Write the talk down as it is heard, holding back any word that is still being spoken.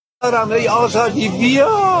دارم ای آزادی بیا.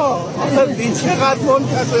 آخه بی چقدر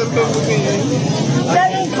منتظر بمونی.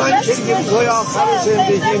 من که دیگه توی آخر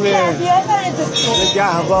زندگیمه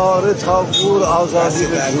گهواره تا گور آزادی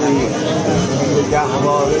بجوی.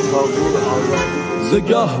 گهواره تا گور آزادی،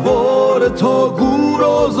 گهواره تا گور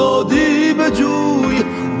آزادی بجوی.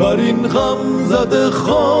 بر این غم زده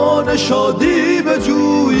خانه شادی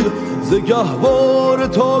بجوی. گهواره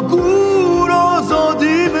تا گور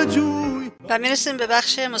آزادی بجوی. و میرسیم به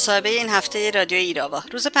بخش مصاحبه این هفته رادیو ایراوا.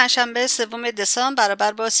 روز پنجشنبه 3 دسامبر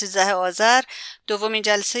برابر با 13 آذر دومین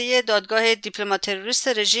جلسه دادگاه دیپلومات-تروریست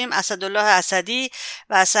رژیم اسدالله اسدی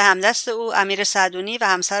و 3 همدست او امیر سعدونی و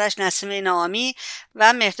همسرش نسیم نامی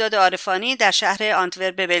و مهرداد عارفانی در شهر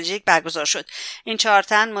آنتورپ بلژیک برگزار شد. این 4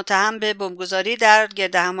 تن متهم به بمبگذاری در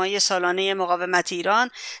گردهمایی سالانه مقاومت ایران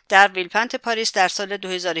در ویلپنت پاریس در سال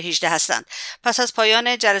 2018 هستند. پس از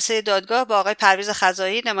پایان جلسه دادگاه با آقای پرویز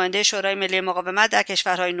خزایی نماینده شورای ملی مقاومت در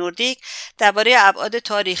کشورهای نوردیک درباره ابعاد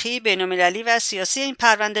تاریخی، بین‌المللی و سیاسی این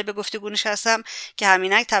پرونده به گفتگو نشستم که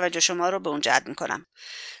همینک توجه شما رو به اون جلب می‌کنم.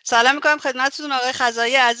 سلام می‌کنم خدمتتون آقای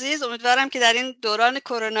خزایی عزیز. امیدوارم که در این دوران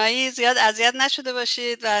کرونایی زیاد اذیت نشده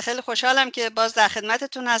باشید و خیلی خوشحالم که باز در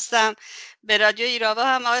خدمتتون هستم. به رادیو ایراوا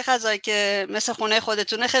هم آقای خزایی که مثل خونه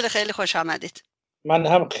خودتونه خیلی خیلی خوش آمدید. من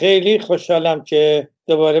هم خیلی خوشحالم که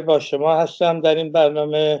دوباره با شما هستم در این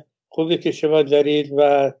برنامه خوبی که شما دارید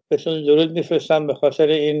و بهتون درود میفرستم به خاطر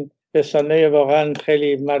این رسانه واقعا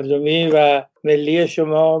خیلی مردمی و ملی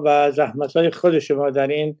شما و زحمت‌های خود شما در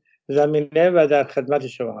این زمینه و در خدمت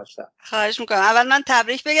شما هستم. خواهش میکنم. اول من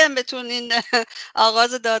تبریک بگم بهتون این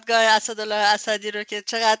آغاز دادگاه اسدالله اسدی رو که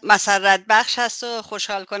چقدر مسرت بخش هست و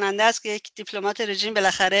خوشحال کننده است که یک دیپلمات رژیم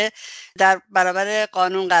بالاخره در برابر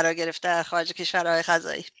قانون قرار گرفته در خارج کشورهای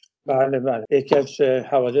خزایی. بله یکی از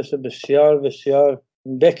حوادث بسیار بسیار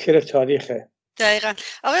بکر تاریخه. دقیقاً.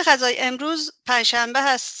 آقای خزایی امروز پنجشنبه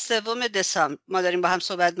هست 3 دسامبر ما داریم با هم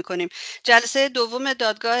صحبت میکنیم. جلسه دوم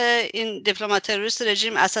دادگاه این دیپلمات-تروریست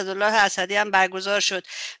رژیم اسدالله اسدی هم برگزار شد.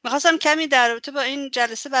 میخواستم کمی در رابطه با این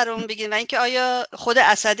جلسه برامون بگین و اینکه آیا خود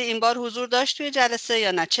اسدی این بار حضور داشت توی جلسه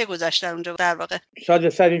یا نه، چه گذشت در اونجا در واقع؟ ساده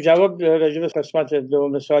ترین جواب راجع به قسمت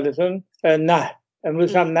دوم سوالتون نه.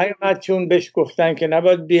 امروز هم نیومد چون بهش گفتن که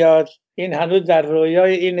نباید بیاد. این هنوز در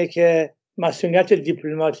رویای اینه که مسئولیت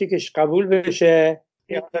دیپلماتیکش قبول بشه.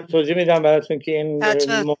 یا توضیح میدم براتون که این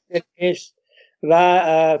ممکن نیست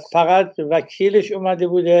و فقط وکیلش اومده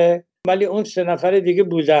بوده ولی اون 3 نفر دیگه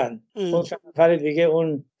بودن. اون 3 نفر دیگه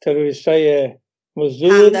اون تروریستای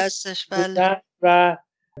مزدور بودن و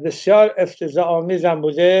بسیار افتضاح آمیز هم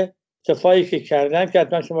بوده صفایی که کردن که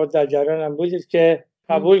حتما شما در جریان هم بودید که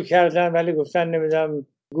قبول کردن ولی گفتن نمیدونم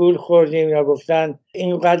گول خوردیم یا گفتن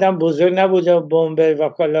این قدم بزرگ نبوده بمب و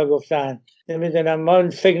کلا گفتن نمیدونم ما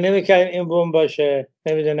فکر نمی‌کردیم این بمب باشه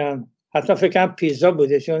نمیدونم حتی فکر کنم پیزا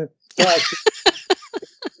بوده چون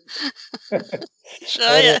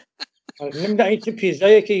شاید نمیدونم این چه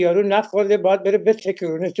پیزاییه که یارو نخورده باید بره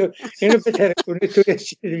بترکونه تو اینو بترکونه تو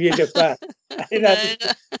یه دفعه.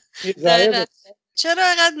 چرا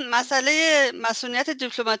اینقدر مسئله مسئولیت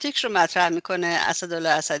دیپلماتیک رو مطرح میکنه اسدالله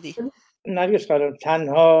اسدی؟ نرگس خانم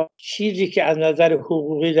تنها چیزی که از نظر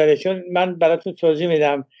حقوقی داره، چون من براتون توضیح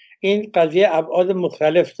میدم این قضیه ابعاد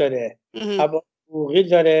مختلف داره. ابعاد حقوقی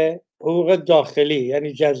داره، حقوق داخلی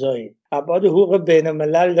یعنی جزایی، ابعاد حقوق بین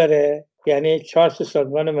الملل داره یعنی 4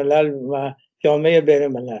 سازمان ملل و جامعه بین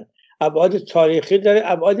الملل، ابعاد تاریخی داره،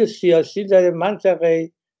 ابعاد سیاسی داره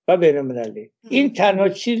منطقه‌ای و بین المللی. این تنها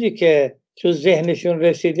چیزی که تو ذهنشون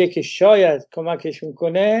رسیده که شاید کمکشون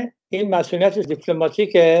کنه این مسئولیت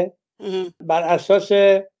دیپلماتیکه بر اساس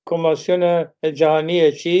کمیسیون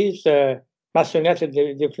جهانی مسئولیت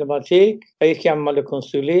دیپلماتیک و یکی هم مال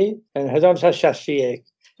کنسولی 1961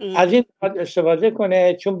 از این استفاده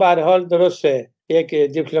کنه چون به هر حال درسته یک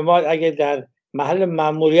دیپلمات اگه در محل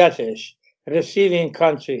مأموریتش receiving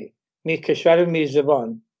country کشور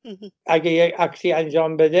میزبان اگه یک اکتی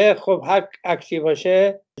انجام بده خب هر اکتی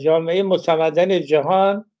باشه جامعه متمدن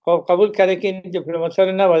جهان خب قبول کرده که این دیپلمات‌ها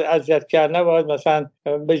رو نباید اذیت کرد، نباید مثلا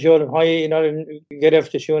به جرم‌های اینا رو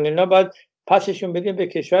گرفتشون، اینا باید پسشون بدیم به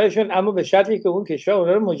کشورشون اما به شرطی که اون کشور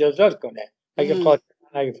اونا رو مجازات کنه اگه قاتل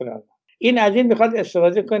اگه فلان. این از این میخواد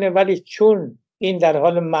استفاده کنه ولی چون این در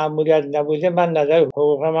حال مأموریت نبوده من نظر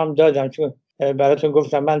حقوقم هم دادم چون براتون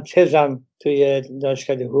گفتم من تزم توی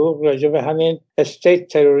دانشکده حقوق راجع به همین State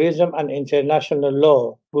Terrorism and International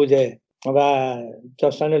Law بوده و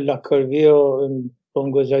داستان لاکروی و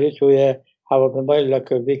بمبگذاری توی هواپیمای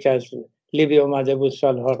لاکروی که از لیبی اومده بود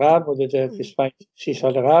سالها قبل حدود 25-30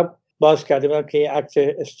 سال قبل باز کرده بودم که این اکت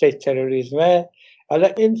استیت تروریسمه. حالا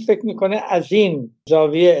این فکر میکنه از این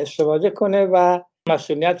زاویه استفاده کنه و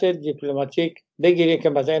مسئولیت دیپلماتیک بگیره که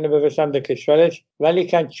مثلا اینو بفرستن به کشورش، ولی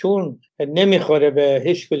که چون نمیخوره به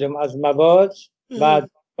هیچ کدوم از مواد و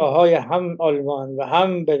دادگاه‌های هم آلمان و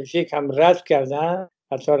هم بلژیک هم رد کردن،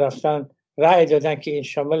 حتی رفتن رأی دادن که این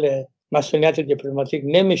شامل مسئولیت دیپلماتیک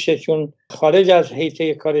نمیشه چون خارج از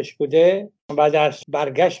حیطه کارش بوده، بعد از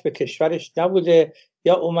برگشت به کشورش نبوده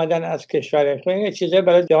یا اومدن از کشورش. این چیزه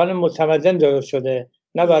برای جهان متمدن درست شده،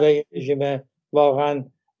 نه برای رژیم واقعا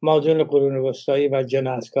مادون قرون وسطایی و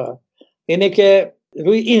جنایتکار. اینه که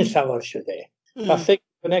روی این سوار شده و فکر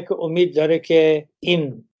کنه که امید داره که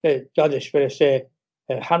این دادش برسه.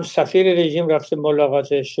 هم سفیر رژیم رفته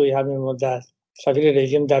ملاقاتش توی همین مدت، سفیر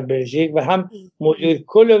رژیم در بلژیک، و هم مدیر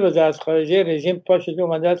کل وزارت خارجه رژیم پا شده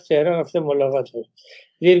اومده از تهران رفته ملاقاتش.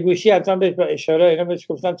 زیرگوشی حتما بهش با اشاره اینا بهش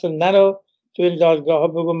گفتن تو نرو تو این دادگاه ها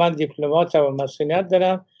بگو من دیپلماتم و مسئولیت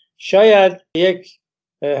دارم. شاید یک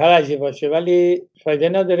حرجی باشه ولی فایده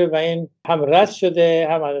نداره و این هم رد شده،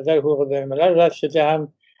 هم از نظر حقوق بین‌الملل رد شده،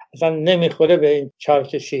 هم اصلا نمیخوره به این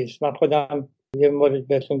چارت چیز. من خودم یه مورد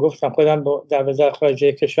بهتون گفتم، خودم در وزارت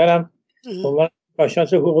خارجه کشورم من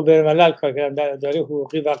کارشناس حقوق بین‌الملل کار کردم در اداره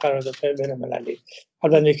حقوقی و قراردادهای بین‌المللی.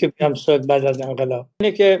 حالا یکی بیام صد بعد از انقلاب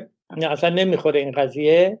اینه که اصلا نمیخوره این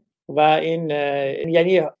قضیه و این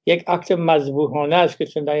یعنی یک عکت مذبوحانه است که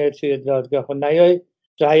چون نیای توی دادگاه و نیای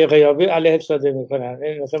رأی غیابی علیه صادر میکنن.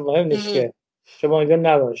 این اصلا مهم نیست که شما اینجا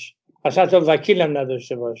نباش، اصلا تو وکیل هم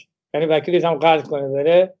نداشته باش، یعنی وکیلیت هم قرض کنه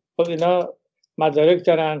بره، خب اینا مدارک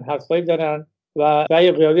دارن، حقایی دارن و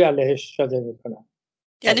رأی غیابی علیهش صادر میکنن.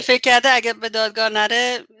 یعنی فکر کرده اگه به دادگاه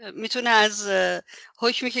نره میتونه از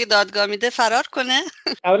حکمی که دادگاه میده فرار کنه؟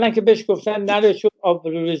 اولا که بهش گفتن نره چون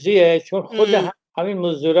آبروریزیه، چون خود همین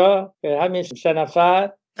مزدورا همین 3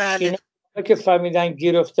 نفر اینا که فهمیدن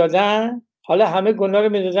گیر افتادن حالا همه گناه رو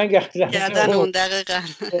میدادن گردن اون. دقیقاً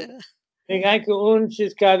میگن که اون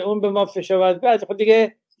چیز کرد، اون به ما فشار بعد خود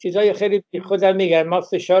دیگه چیزای خیلی خودم میگن ما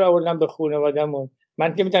فشار آوردن به خانواده‌مون.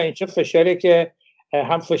 من که میگم این چه فشاری که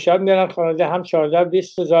هم فشار میارن خانواده، هم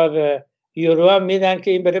 14-20 هزار یورو هم میدن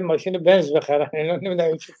که این بره ماشین بنز بخرن. اینا نمیدونم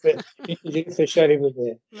این چه فشاری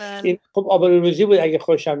بوده. این خب آبروریزی بود اگه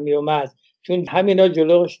خوشم میومد، چون همینا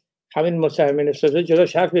جلوش همین متهمین سازه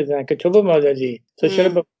جلوش حرف میزنن که تو به ما دادی، تو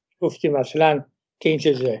چرا گفتی مثلا که این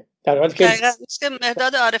چیزه، در حالی که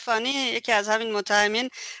مهداد عارفانی یکی از همین متهمین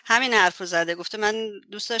همین حرفو زده، گفته من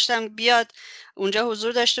دوست داشتم بیاد اونجا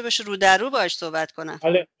حضور داشته باشه رو در رو باهاش صحبت کنم.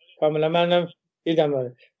 بله کاملا منم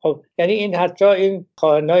دیدم. خب یعنی این حتی این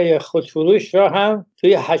خائنای خودفروش را هم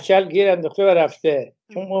توی هچل گیر انداخته و رفته،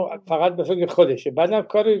 چون فقط به فکر خودشه. بعدم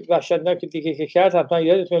کار وحشتناک دیگه که کرد، حتما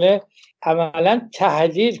یادتونه، عملا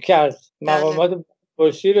تهدید کرد مقامات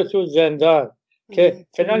پلیسی رو تو زندان که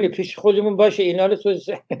فلانی پیش خودمون باشه، اینا رو تو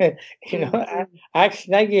اینا عکس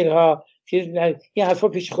نگیر ها، این حرفا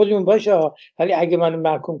پیش خودمون باشه، ولی اگه منو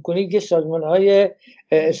محکوم کنی یه سازمان‌های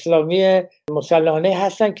اسلامی مسلحانه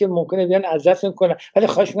هستن که ممکنه بیان عزتون کنن، ولی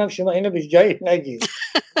خواهش می‌کنم شما اینو به جایی نگیر.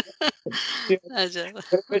 عجب.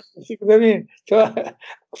 ببین تو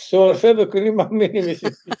سرفه بکنی ما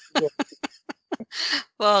می‌نویسیم.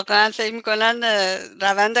 واقعا فکر میکنن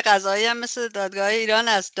روند قضایی هم مثل دادگاه ایران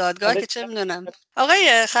است. دادگاه که چه میدونم.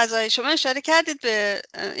 آقای خزایی، شما اشاره کردید به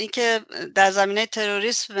اینکه در زمینه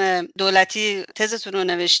تروریسم دولتی تزتون رو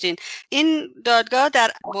نوشتین. این دادگاه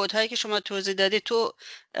در بعدهایی که شما توضیح دادید تو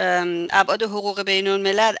ابعاد حقوق بین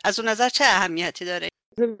الملل از اون نظر چه اهمیتی داره؟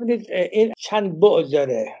 ببینید این چند بعد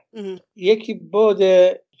داره. یکی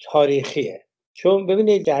بعد تاریخیه، چون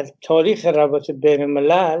ببینید در تاریخ روابط بین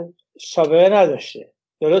الملل سابقه نداشته.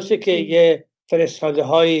 درسته که یه فرستاده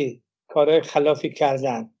های کارهای خلافی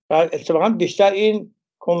کردن و اتفاقا بیشتر این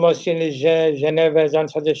کنوانسیون ژنو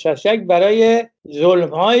 1961 برای ظلم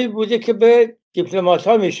هایی بوده که به دیپلمات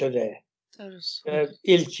ها می شده،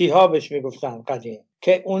 ایلچی ها بهش می گفتن قدیم،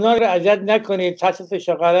 که اونا رو اذیت نکنید، تحت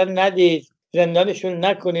فشار قرار ندید، زندانشون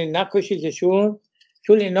نکنید، نکشیدشون،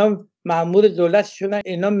 چون اینا مأمور دولتشون،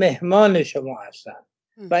 اینا مهمان شما هستن.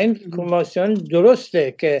 و این کنوانسیون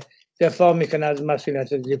درسته که دفاع میکنه از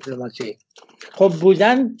مسئولیت دیپلماتیک. خب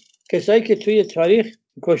بودن کسایی که توی تاریخ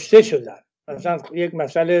کشته شدن، مثلا یک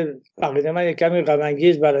مسئله عقیده من کمی غم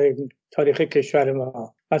انگیز برای تاریخ کشور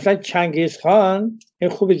ما، مثلا چنگیز خان، این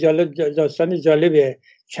خوب جالب، داستان جالبه.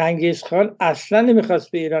 چنگیز خان اصلا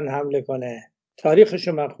نمیخواست به ایران حمله کنه،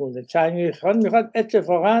 تاریخشو من خوندم. چنگیز خان میخواد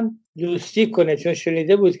اتفاقا دوستی کنه، چون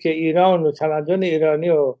شنیده بود که ایران و تمدن ایرانی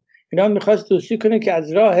و اینا میخواست دوستی کنه که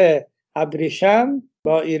از راه ابریشم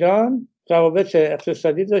با ایران روابط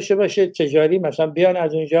اقتصادی داشته باشه، تجاری، مثلا بیان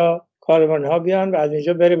از اونجا کاروان‌ها بیان و از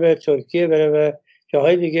اینجا بره به ترکیه، بره به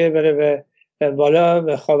جاهای دیگه، بره به بالا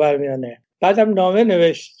به خاورمیانه. بعدم نامه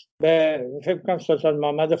نوشت به فکر کنم سلطان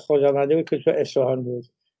محمد خداونده که تو اصفهان بود،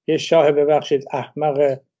 یه شاه ببخشید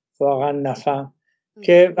احمق واقعا نفهم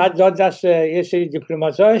که بعد داد دست یه سری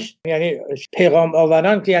دیپلماتاش، یعنی پیغام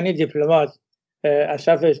آوران که یعنی دیپلمات از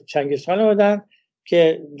طرف چنگیزخان بودن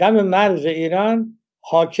که دم مرز ایران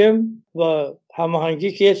حاکم با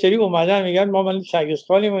هماهنگی که یه سری اومدن میگن ما من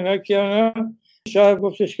چنگیزخانیم اونا که شاه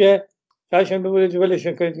گفتش که سرشون ببرید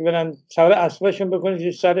ولشون کنید برن سوار اسباشون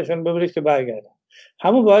بکنید سرشون ببرید که برگردن.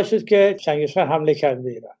 همون باعث شد که چنگیزخان حمله کرد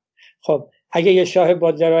به ایران. خب اگه یه شاه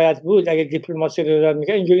با درایت بود، اگه دیپلماسی رو داد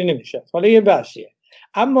میکرد اینجوری نمیشد. حالا یه بحثیه.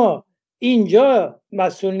 اما اینجا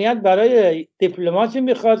مسئولیت برای دیپلماتی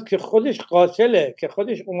میخواد که خودش قاتله، که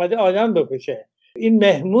خودش اومده آدم بکشه. این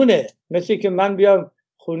مهمونه، مثل که من بیام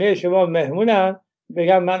خونه شما مهمونم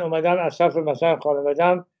بگم من اومدم از طرف مثلا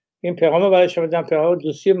خانواده‌ام این پیغامو برای شما بدم، پیغام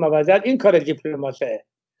دوستی مودت، این کار دیپلماته.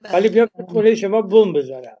 ولی بیام تو خونه شما بمب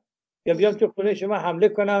بذارم یا بیام تو خونه شما حمله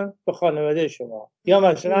کنم به خانواده شما یا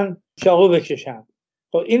مثلا چاقو بکشم،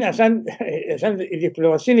 خب این اصلا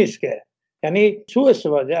دیپلماسی نیست که، یعنی سوء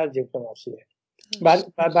استفاده از دیپلماسیه.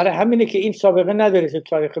 برای همینه که این سابقه نداره تو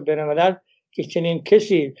تاریخ بین‌الملل که چنین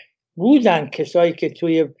کسی بودن، کسایی که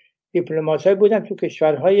توی دیپلمات‌های بودن تو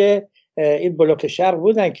کشورهای این بلوک شرق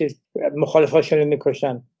بودن که مخالفاشون رو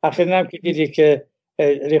میکشن. اخیراً هم که دیدی که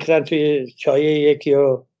ریختن توی چای یکی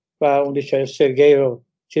و اون چای سرگئی رو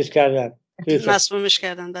چیز کردن، مسمومش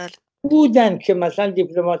کردن. بله بودن که مثلا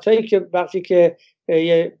دیپلماتایی که وقتی که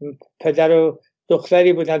یه پدر و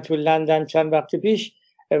دختری بودن تو لندن چند وقت پیش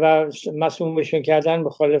و مسمومشون کردن،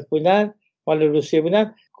 مخالف بودن، مال روسیه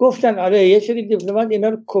بودن، گفتن آره یه سری دیپلمات اینا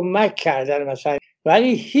رو کمک کردن مثلا،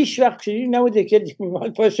 ولی هیچ وقت چیزی نبوده که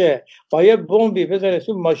دیپلمات باشه با یه بمبی بذاره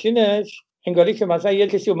تو ماشینش انگاری که مثلا یه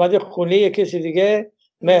کسی اومده خونه یه کسی دیگه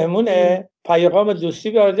مهمونه پیغام دوستی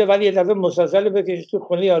بیاره ولی یه دفعه مسلسل بکشه تو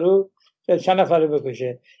خونه یارو چند نفر رو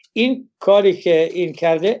بکشه. این کاری که این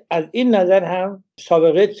کرده از این نظر هم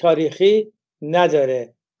سابقه تاریخی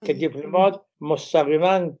نداره که دیپلمات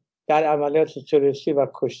مستقیما در عملیات تروریستی و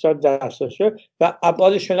کشتار دست داشته و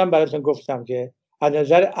ابعادشون هم براتون گفتم که از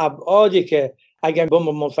نظر ابعادی که اگر بمب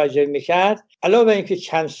منفجر میکرد علاوه اینکه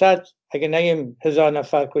چند صد اگه نگیم 1000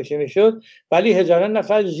 نفر کشته میشد ولی هزاران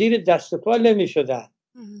نفر زیر دست و پا نمیشدن،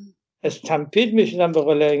 استمپید میشدن به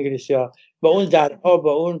قول انگلیسی‌ها، با اون درها،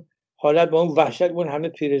 با اون حالت، با اون وحشت، اون همه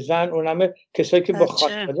پیرزن، اون همه کسایی که با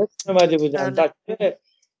خانواده اومده بودن، بچه،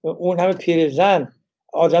 اون همه پیرزن،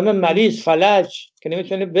 آدم مریض فلج که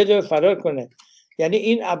نمیتونه بده فرار کنه. یعنی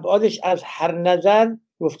این ابعادش از هر نظر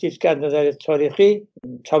گفتید که از نظر تاریخی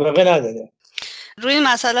سابقه نداره. روی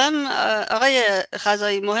مثلا آقای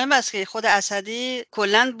خزایی مهم است که خود اسدی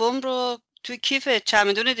کلا بمب رو توی کیف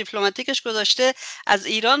چمدون دیپلماتیکش گذاشته از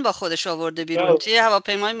ایران با خودش آورده بیرون توی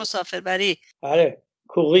هواپیمای مسافربری. آره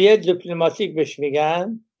کوریه دیپلماتیک بهش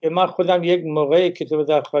میگن. که من خودم یک موقعی که تو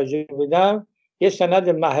در خارجه بودم یه سند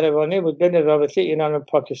محرمانه بود بین رابطه ایران و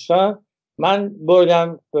پاکستان، من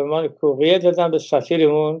بردم به من کوریه دادم به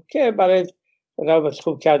سفیرمون که برای رابطه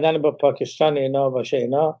خوب کردن با پاکستان اینا باشه.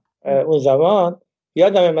 اینا اون زمان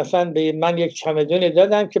یادم مثلا به من یک چمدونی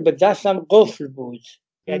دادم که به دستم قفل بود،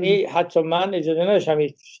 یعنی حتی من اجازه نداشتم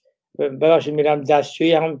ببخشید میرم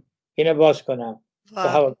دستشویی هم اینو باز کنم.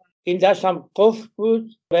 این دستم قفل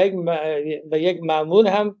بود و یک مأمور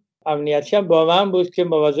هم امنیتی هم با من بود که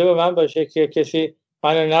مواظب من باشه که کسی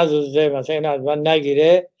منو نزوزه، مثلا اینو از من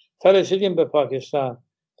نگیره. تا رسیدیم به پاکستان،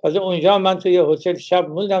 تازه اونجا من توی هتل شب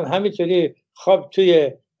موندم همینطوری خواب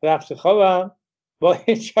توی رخت خوابم با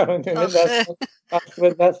این چمدون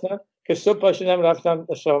دستم که صبح پاشدم رفتم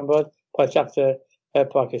اسلام آباد پایتخت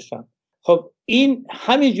پاکستان. خب این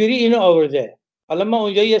همینجوری اینو آورده. حالا ما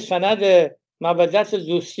اونجا یه سند مودت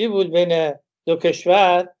دوستی بود بین دو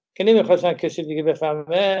کشور که نمیخواستن کسی دیگه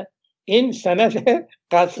بفهمه. این سند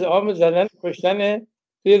قتل عام زدن کشتن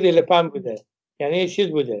توی ویلپن بوده، یعنی یه چیز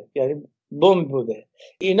بوده، یعنی بمب بوده.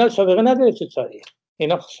 اینا سابقه نداره تو تاریخ،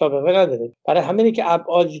 اینا سابقه نداره. برای همینه که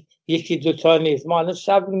ابعاد یکی دوتا نیست. ما الان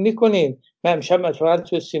صبر میکنیم، من امشب مثلا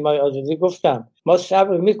تو سیمای آزادی گفتم ما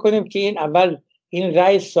صبر میکنیم که این اول این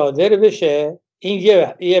رأی صادر بشه. این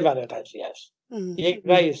یه برای قضیه است. یک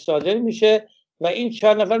رأی صادر میشه و این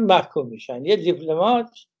 4 نفر محکوم میشن. یه دیپلمات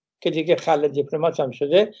که دیگه خل دیپلمات هم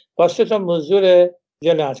شده با 3 تا مزدور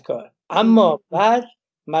جنایتکار. اما بعد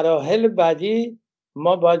مراحل بعدی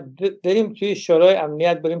ما باید بریم توی شورای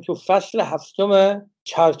امنیت، بریم تو فصل 7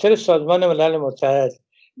 چارتر سازمان ملل متحد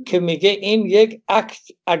که میگه این یک اکت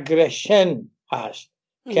اگریشن هست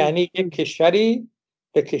که یعنی یک کشوری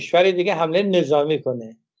به کشوری دیگه حمله نظامی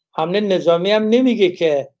کنه. حمله نظامی هم نمیگه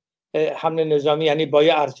که حمله نظامی یعنی با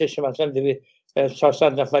یه ارتش مثلا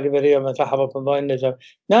 400 نفری بره یا مثلا هواپیمای نظامی،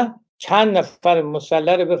 نه، چند نفر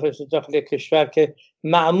مسلح رو بفرسته داخل کشور که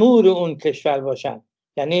مأمور اون کشور باشن.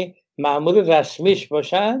 یعنی مأمور رسمیش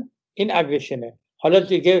باشن، این اگریشنه. حالا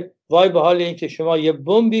دیگه وای به حال این که شما یه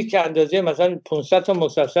بمبی که اندازه مثلا 500 تا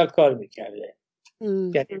مسلسل کار میکرده،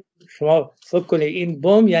 یعنی شما فکر کنید این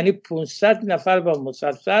بمب یعنی 500 نفر با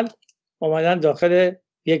مسلسل اومدن داخل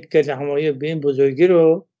یک گردهمایی به این بزرگی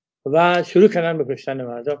رو و شروع کردن به کشتن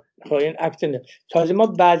مردم. خب این اکت نه. تازه ما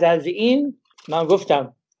بعد از این، من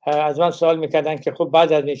گفتم از من سوال میکردن که خب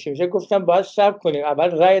بعد از این چی میشه، گفتم باید صبر کنیم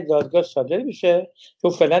اول رأی دادگاه صادر بشه،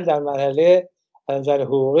 چون فعلا در مرحله نظر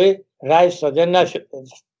حقوقی رأی صادر نشده،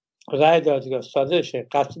 رأی دادگاه صادر شه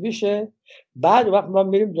قطعی بشه، بعد وقت ما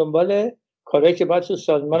میریم دنبال کارهایی که باید تو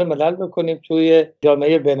سازمان ملل بکنیم، توی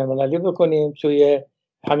جامعه بین‌المللی بکنیم، توی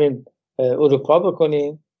همین اروپا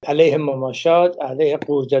بکنیم، علیه مماشات، علیه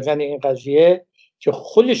قور دادن این قضیه که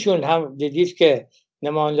خودشون هم دیدید که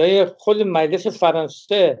نماینده‌های خود مجلس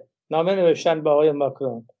فرانسه نامه نوشتن به آقای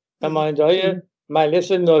ماکرون، نماینده‌های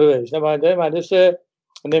مجلس نروژ، نماینده‌های مجلس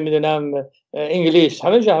نمیدونم انگلیس،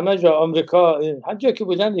 همه جا آمریکا، هر جا که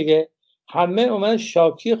بودن دیگه، همه اومدن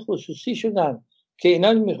شاکی خصوصی شدن که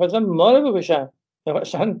اینا میخواستن ما رو بکشن،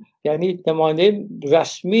 یعنی نماینده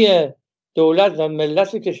رسمی دولت و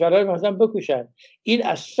ملت کشورها میخواستن بکشن. این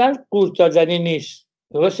اصلا قورت‌دادنی نیست.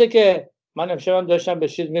 درسته که من امشب داشتم به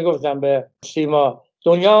چیز میگفتم، به سیما،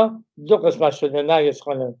 دنیا دو قسمت شده نرگس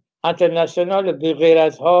خانم، اینترنشنال بی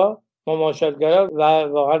غیرت‌ها، مماشاتگران و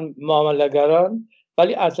واقعا معامله‌گران،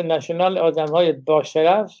 ولی اینترنشنال آدم‌های با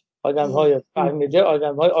شرف، آدم‌های فهمیده،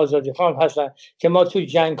 آدم‌های آزادیخواه هستن که ما تو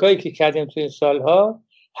جنگایی که کردیم تو این سالها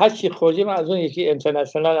هر چی خوردیم از اون یکی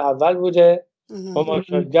اینترنشنال اول بوده،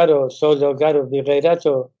 مماشاتگر و سوداگر و بی غیرت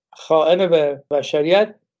و خائن به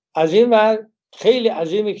بشریت. از این ور خیلی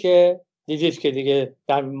عظیمی که دیدید که دیگه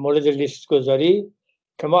در مورد لیست گذاری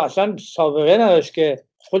که ما اصلا سابقه نداشت که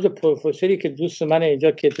خود پروفسوری که دوست من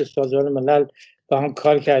اینجا که تو سازمان ملل با هم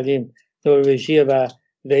کار کردیم، نروژی و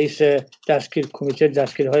رئیس دستگیر کمیته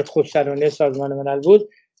دستگیرهای خودسرانه سازمان ملل بود،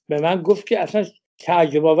 به من گفت که اصلا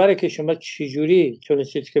تعجب آوره که شما چجوری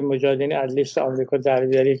تونستید که مجاهدین از لیست آمریکا در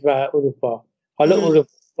بیارید و اروپا. حالا اروپا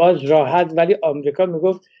باز راحت، ولی آمریکا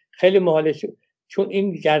میگفت خیلی محاله، چون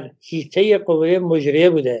این در حیطه قوه مجریه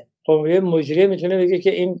بوده. قوه مجریه میتونه بگه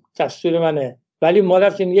که این دستور منه، ولی ما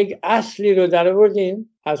رفتیم یک اصلی رو در آوردیم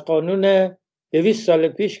از قانون 200 سال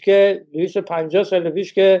پیش که 250 سال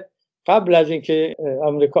پیش که قبل از اینکه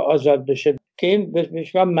آمریکا آزاد بشه، که این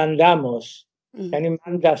بهش مندم است، یعنی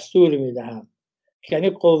من دستور میدهم، یعنی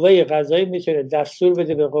قوه قضایی میتونه دستور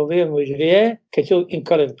بده به قوه مجریه که تو این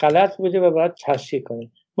کار غلط بوده و باید تصحیح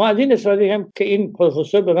کنید. ما از این استفاده هم که این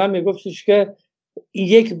پروفسور به من میگفتش که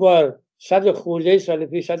یک بار 100 خورده سال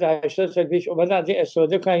پیش، 180 سال پیش اومدن از این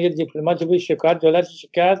استفاده کنن، یه دیپلمات بود شکایت دولت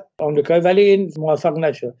کرد آمریکایی، ولی این موافق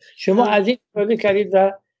نشد. شما از این استفاده کردید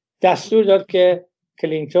و دستور داد که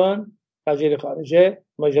کلینتون وزیر خارجه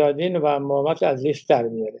مجاهدین و مقاومت از لیست در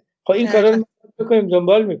بیاره. خب این کارا رو بکنیم،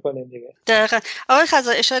 دنبال میکنیم دیگه. دقیقاً. آقای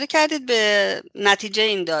خزا اشاره کردید به نتیجه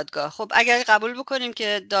این دادگاه. خب اگر قبول بکنیم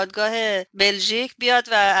که دادگاه بلژیک بیاد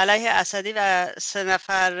و علیه اسدی و 3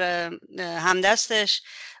 نفر همدستش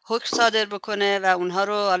حکم صادر بکنه و اونها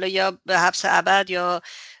رو حالا یا به حبس ابد یا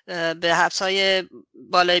به حبس‌های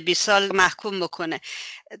بالای 20 سال محکوم بکنه،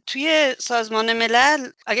 توی سازمان ملل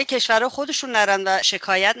اگه کشورها خودشون نرن و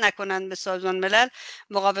شکایت نکنن به سازمان ملل،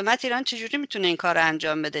 مقاومت ایران چجوری میتونه این کار رو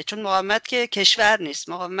انجام بده؟ چون مقاومت که کشور نیست،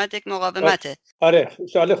 مقاومت یک مقاومته. آره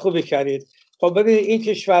سوال خوبی کردید. خب ببینید این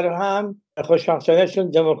کشورها هم خوشبختانهشون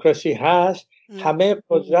دموکراسی هست، همه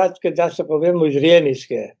قدرت که دست قوه مجریه نیست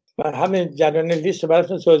که من همین جریان لیست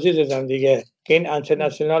براتون توضیح دادم دیگه که این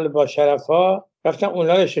اینترنشنال با شرف‌ها رفتن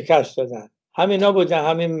اونا رو شکست دادن، همینا بودن،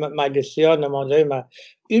 همین مجلسی‌ها، نماینده‌های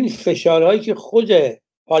این فشارهایی که خود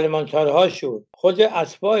پارلمانترهاشون، خود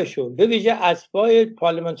اتباعشون، به ویژه اتباع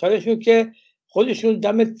پارلمانترشون که خودشون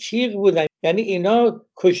دم تیغ بودن، یعنی اینا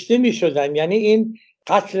کشته می‌شدن، یعنی این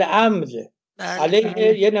قتل عمد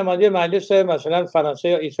علیه یه نماینده مجلس مثلا فرانسه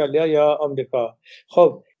یا ایتالیا یا آمریکا.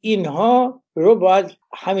 خب اینها رو باید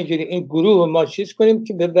همینجوری این گروه ما چیز کنیم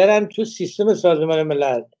که ببرن تو سیستم سازمان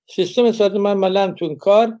ملل. سیستم سازمان ملل تو این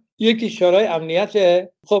کار یکی شورای امنیت.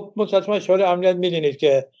 خب متأسفانه شورای امنیت میدونید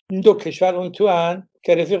که این دو کشور اون تو هن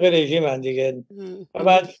که رفیق رژیم هن دیگه،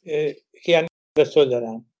 بعد که یعنی رسول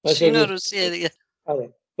دارن چین و روسیه دیگه.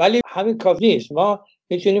 ولی همین کافی نیست، ما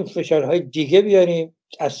میتونیم فشارهای دیگه بیاریم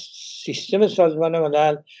از سیستم سازمان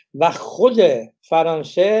ملل و خود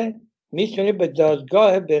فرانسه میتونه به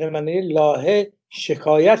دادگاه بین‌المللی لاهه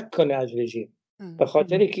شکایت کنه از رژیم، به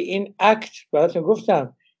خاطری که این اکت براتون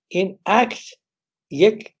گفتم، این اکت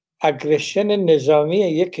یک اگریشن نظامی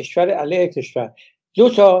یک کشور علیه کشور. دو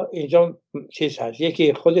تا اینجا چیز هست،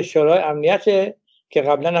 یکی خود شورای امنیت که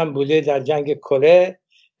قبلا هم بوده در جنگ کره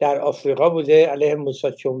در آفریقا بوده، علیه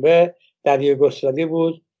موسی چومبه در یوگسلاوی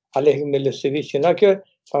بود، علیه میلوسویچ، اینا که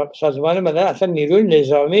سازمان ملل اصلا نیروی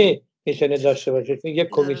نظامی میتونه داشته باشه. یک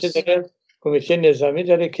کمیته داره، کمیته نظامی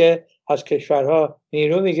داره که از کشورها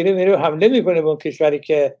نیرو میگیره، میره حمله میکنه به اون کشوری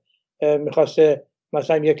که میخواسته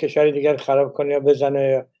مثلا یک کشور دیگر خراب کنه یا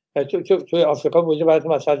بزنه. توی آفریقا بوده، برات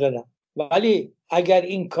مثلا زدم. ولی اگر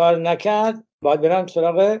این کار نکرد باید برن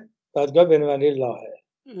سراغ دادگاه بین‌المللی لاهه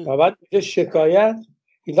و بعد شکایت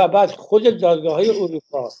و بعد خود دادگاه‌های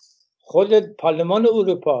اروپا، خود پارلمان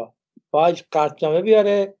اروپا باید قطعنامه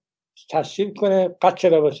بیاره، تصویب کنه، قطع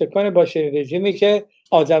رابطه کنه با رژیمی که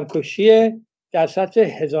آدمکشی در سطح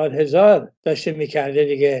هزار داشته میکرده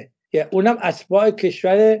دیگه. اونم اتباع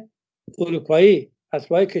کشور اروپایی،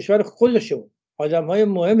 اتباع کشور خودشون، آدم‌های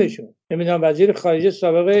مهمشون، نمیدونم وزیر خارجه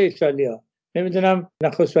سابق ایتالیا، نمیدونم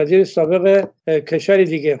نخست وزیر سابق کشور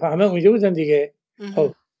دیگه، همه اونجا بودن دیگه.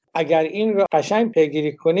 خب اگر این رو قشنگ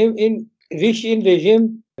پیگیری کنیم، این ریش این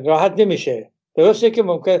رژیم راحت نمیشه. درسته که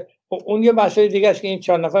ممکن اون یه مسئله دیگه است که این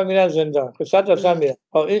 4 نفر میرن زندان، که 100% میرن،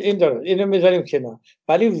 این درست، اینو میذاریم کنار،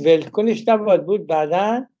 ولی ولکنش نباید بود.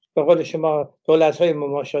 بعداً به قول شما دولت‌های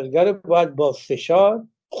مماشاتگر باید با فشار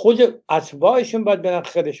خود اتباعشون باید برن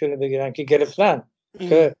خیرشون رو بگیرن که گرفتن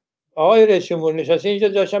که آقای رئیس جمهور نشسته اینجا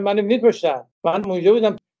داشتن منو می‌کشتن، من اونجا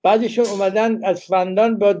بودم. بعدشون اومدن از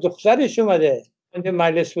فنلاند با دخترش اومده،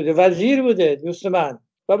 مجلس بوده، وزیر بوده دوست من،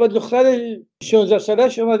 و با دختر 16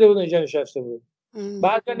 سالش اومده بود اونجا نشسته بود.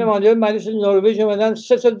 بعد نماینده مجلس نروژ اومدن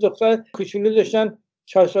 3 تا دختر کوچولو داشتن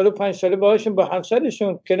 4 ساله و 5 ساله باهاشون، با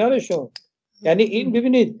همسرشون کنارشون. یعنی این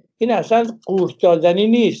ببینید این اصلا قورت دادنی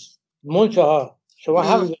نیست. منتها شما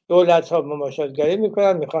هم دولت‌ها مماشاتگری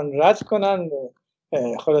میکنن، میخوان رد کنن،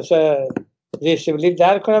 خلاصه دیسیبلی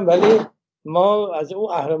در کنن، ولی ما از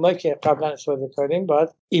اون اهرمایی که قبلا استفاده کردیم باید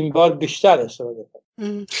این بار بیشتر استفاده کنیم.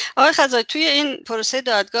 آقای خزایی، توی این پروسه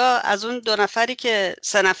دادگاه از اون 2 نفری که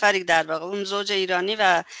 3 نفری در واقع، اون زوج ایرانی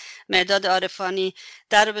و مهداد عارفانی،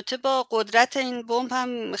 در رابطه با قدرت این بمب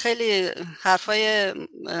هم خیلی حرفای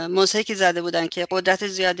مضحکی زده بودن که قدرت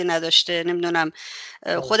زیادی نداشته. نمیدونم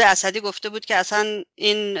خود اسدی گفته بود که اصلا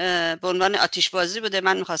این به عنوان آتش بازی بوده،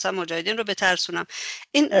 من میخواستم مجاهدین رو بترسونم.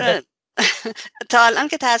 این تا الان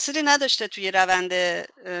که تأثیری نداشته توی روند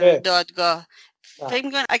دادگاه. فکر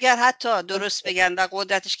می‌کنم اگر حتی درست بگن و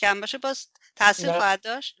قدرتش کم باشه باز تأثیر خواهد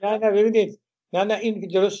داشت؟ نه ببینید، نه این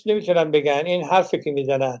درست نمیتونن بگن این حرفی که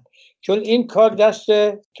میزنن، چون این کار دست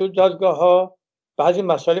تو دادگاه ها بعضی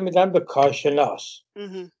مسائل میدن به کارشناس.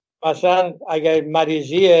 مثلا اگر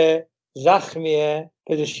مریضیه، زخمیه،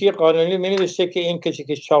 پزشکی قانونی مینویسه که این کسی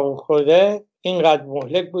که چاقو خورده اینقدر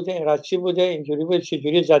مهلک بوده، اینقدر چی بوده، اینجوری بوده،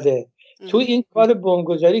 چجوری زده. تو این کار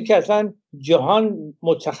بمبگذاری که اصلا جهان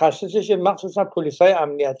متخصصشه، مخصوصا پلیسای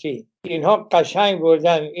امنیتی، اینها قشنگ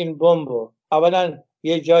بردن این بمبو، اولا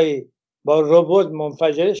یه جایی با ربات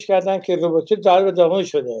منفجرش کردن که ربات در و دامن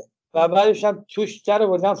شده و بعدش هم توش در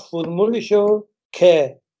بردن فرمولشو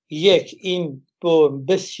که این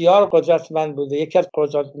بمب بسیار قدرتمند بوده، یکی از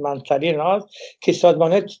قدرتمندترین هاست که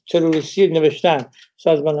سازمان‌های تروریستی نوشتن،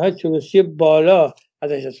 سازمان‌های تروریستی بالا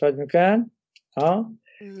ازش استفاده میکنن.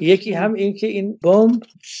 یکی هم این که این بمب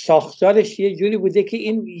ساختارش یه جوری بوده که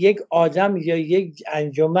این یک آدم یا یک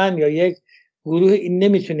انجمن یا یک گروه این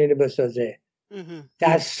نمیتونه اینو بسازه.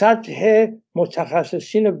 در سطح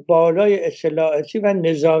متخصصین بالای اطلاعاتی و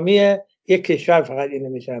نظامی یک کشور فقط اینو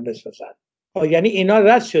میتونن بسازن. یعنی اینا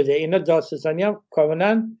رد شده، اینا دادستانی هم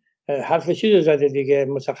کاملا حرف چیزو زده دیگه،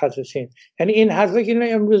 متخصصین. یعنی این حرفی که اینا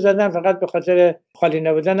امروز زدن فقط به خاطر خالی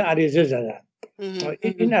نبودن عریضه زدن.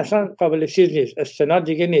 این اصلا قابل چیز نیست، استناد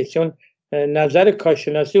دیگه نیست، چون نظر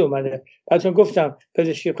کارشناسی اومده. بعدتون گفتم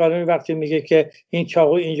پزشکی قانونی وقتی میگه که این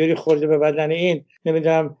چاقو اینجوری خورده به بدن این،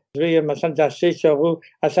 نمیدونم روی مثلا دسته چاقو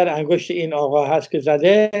اثر انگشت این آقا هست که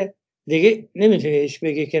زده، دیگه نمیتونی ایش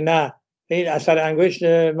بگی که نه این اثر انگشت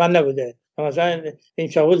من نبوده، مثلا این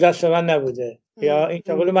چاقو دست من نبوده یا این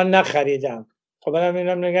چاقو رو من نخریدم. خب منم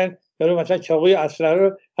اینم میگن یارو مثلا چاقوی اسدالله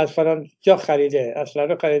رو از فلان جا خریده،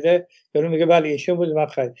 اسدالله رو خریده، یارو میگه بله ایشون بود من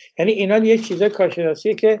خرید. یعنی اینا یه چیزای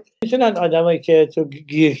کارشناسیه که میتونن آدمایی که تو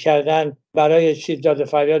گیر کردن برای چیز داد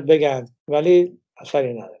فریاد بگن ولی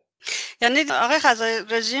اثری نداره. یعنی آقای خزایی،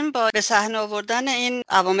 رژیم با به صحنه آوردن این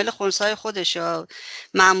عوامل خنثی خودش یا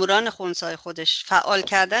ماموران خنثی خودش، فعال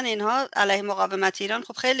کردن اینها علیه مقاومت ایران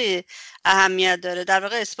خب خیلی اهمیت داره. در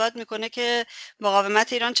واقع اثبات میکنه که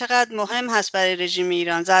مقاومت ایران چقدر مهم هست برای رژیم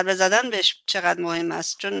ایران، ضربه زدن بهش چقدر مهم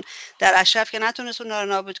است، چون در اشرف که نتونست اونها رو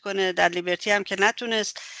نابود کنه، در لیبرتی هم که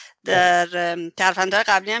نتونست، در ترفندهای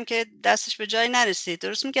قبلی هم که دستش به جایی نرسید.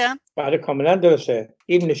 درست میگم؟ بله کاملا درسته.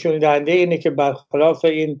 این نشون دهنده اینه که برخلاف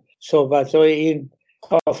این صحبت‌های این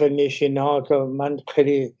کاف نشین‌ها که من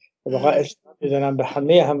خیلی واقعا اسم می‌زنم به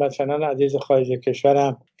همه هموطنان عزیز خارج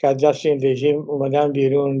کشورم که از دست این رژیم اومدن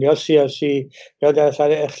بیرون، یا سیاسی یا در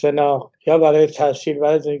اثر اختناق یا برای تحصیل،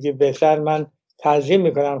 برای زندگی بهتر، من تعظیم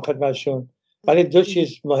میکنم خدمتشون. ولی دو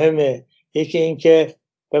چیز مهمه. یکی این که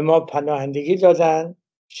به ما پناهندگی دادن.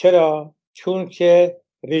 چرا؟ چون که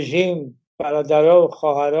رژیم برادرها و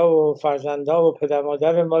خواهرها و فرزندها و پدر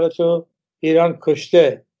مادر ما رو تو ایران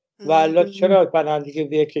کشته. و الله چرا پناهندگی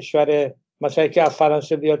به کشور مثلا که از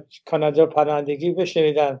فرانسه بیاد کانادا پناهندگی بشه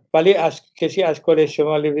میدن، ولی از کسی از کره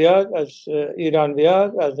شمالی بیاد، از ایران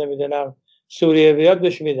بیاد، از نمیدونم سوریه بیاد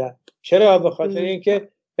بهش میدن. چرا؟ به خاطر اینکه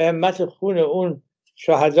به همت خون اون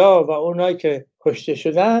شهدا و اونایی که کشته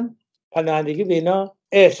شدن پناهندگی به اینا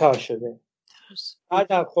اعطا شده.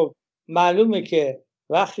 بعدم خب معلومه که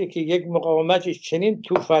وقتی که یک مقاومتی چنین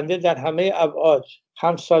توفنده در همه ابعاد،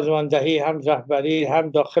 هم سازماندهی، هم رهبری، هم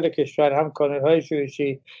داخل کشور، هم کانون‌های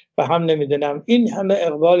شورشی و هم نمیدونم این همه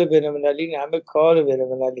اقبال بین‌المللی، این همه کار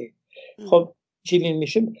بین‌المللی، خب چنین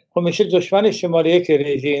میشه، خب میشه دشمن شماره یک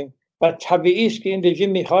رژیم. و طبیعی است که این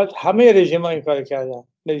رژیم میخواد، همه رژیم‌ها این کار کردن،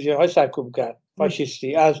 رژیم‌های سرکوبگر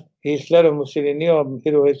فاشیستی، از هیتلر و موسولینی و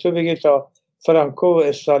هیروهیتو بگیر تا فرانکو و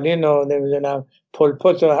استالین و نمیدونم پل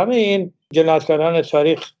پوت و همه این جنایتکاران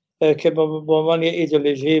تاریخ که به عنوان یه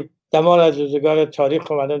ایدئولوژی دمار از روزگار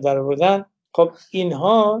تاریخ اومدن در آوردن. خب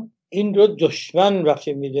اینها این رو دشمن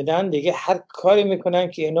وقتی میدونن دیگه هر کاری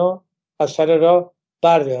میکنن که اینو از سر راه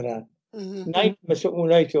بردارن. نه مثل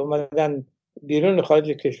اونایی که اومدن بیرون خارج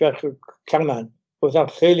کشور کمن، گفتم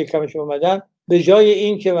خیلی کمش اومدن، به جای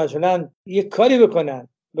این که مثلا یک کاری بکنن،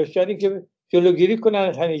 به جای این که جلوگیری کنن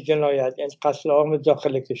از همین جنایت، یعنی قتل عام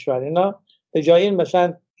داخل کشور، اینا به جای این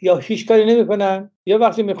مثلا یا هیچ کاری نمیکنن یا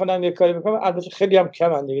وقتی میکنن یک کاری میکنن، البته خیلی هم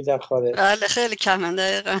کمن دیگه در خارج. بله خیلی کمن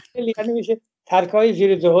دقیقاً. خیلی یعنی میشه ترکای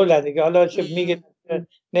زیر دهل دیگه، حالا چه میگیرن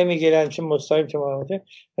نمیگیرن، چه مستقیم چه مباشر.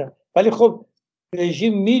 ولی خب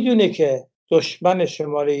رژیم میدونه که دشمن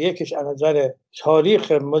شماره یکش از نظر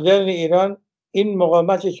تاریخ مدرن ایران این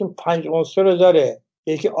مقاومتش، چون 5 عنصر رو داره.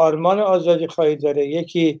 یکی آرمان آزادی خواهی داره،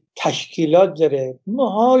 یکی تشکیلات داره.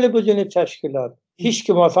 محال بدون تشکیلات هیچ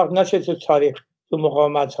که موفق نشه تو تاریخ، تو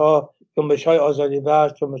مقاومت ها، جنبش های آزادی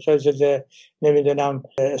بخش، جنبش های ضد نمیدونم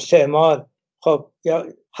استعمار، خب یا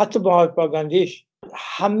حتی مهاتما گاندیش،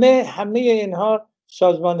 همه اینها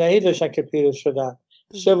سازماندهی داشتن که پیروز شدن.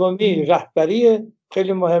 سومی رهبری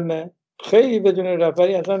خیلی مهمه، خیلی بدون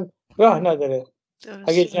رهبری اصلا راه نداره.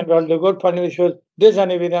 اگه جنرال دگل پا شد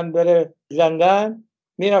بزنه بیرون بره لندن،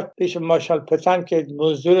 میرفت پیش مارشال پتن که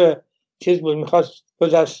مزدور چیز بود، میخواست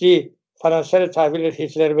گذشتی فرانسه رو تحویل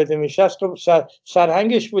هیتلر بده، میشست، خب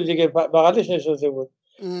سرهنگش بود دیگه، بغلش نشسته بود.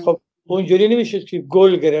 خب اونجوری نمیشد که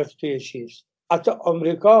گل گرفت توی چیز. حتی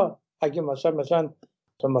آمریکا اگه مثلا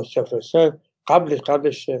توماس جفرسون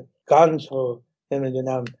قبلش گانت و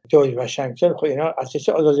نمیدونم جورج واشنگتن، خب اینا اساس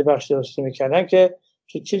آزادی بخش درست میکنن که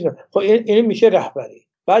چیز، خب این میشه رهبری.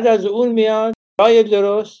 بعد از اون میاد رای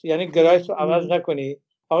درست، یعنی گرایت رو عوض نکنی.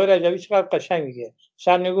 آقای رجبی چقدر قشنگ میگه،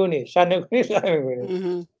 سرنگونی.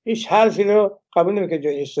 هیچ حرفی رو قبول نمیکنه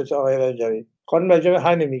جای ایستاد آقای رجبی. خانم رجبی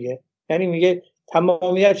همین میگه، یعنی میگه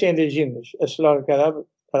تمامیت این رژیم میشه اصلاح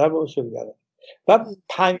طلب اصولگرا. و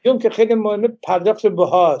پنجم که خیلی مهمه، پرداخت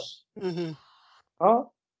بهاست.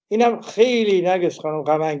 اینم خیلی نگس خانم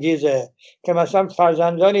غم انگیزه که مثلا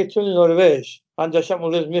فرزندانی تو نروژ، من داشتم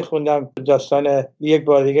اون روز میخوندم داستان، یک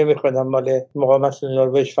بار دیگه میخوندم مال مقاومت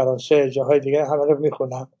نروژ، فرانسه، جاهای دیگه همه رو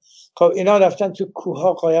میخونم. خب اینا رفتن تو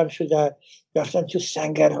کوهها قایم شدن، رفتن تو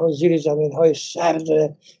سنگرها زیر زمینهای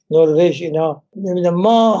سرد نروژ، اینا نمیدونم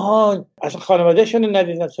ماها اصلا خانوادهشون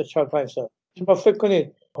ندیدن تا 4-5 سال. شما فکر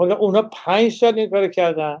کنید حالا اونا 5 سال این کارو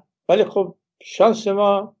کردن، ولی خب شانس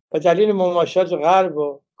ما به دلیل مماشات غرب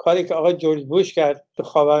و کاری که آقای جورج بوش کرد تو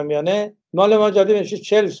خاورمیانه، مال ما جاده میشه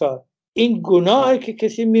 40 سال. این گناهی که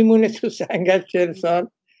کسی میمونه تو سنگر 40 سال،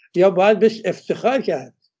 یا باید بهش افتخار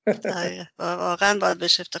کرد. واقعا باید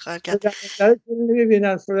بهش افتخار کرد.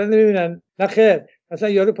 نمیبینن نه خیر، مثلا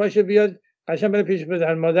یارو پاشه بیاد قشنگ بره پیش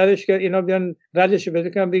پدر مادرش که اینا بیان ردش بده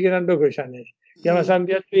کنن بگیرن بکشنش، یا مثلا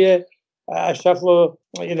بیاد توی اشرف و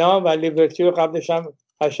اینا و لیبرتی و قبلش هم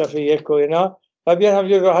اشرف یک و اینا و بیان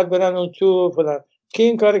همجور راحت برن اون تو فلان. کی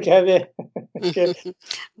این کار کرده؟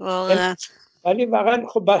 واقعا. ولی واقعا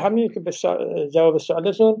خب بر همین که به جواب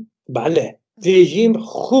سوالتون، بله رژیم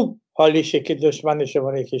خوب حالیشه که دشمن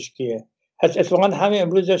شماره یکش کیه. اتفاقا همین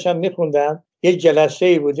امروز داشتم میخوندم، یه جلسه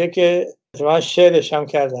ای بوده که اتفاقا شعرش هم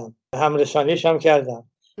کردم، همرسانیش هم کردم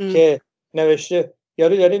که نوشته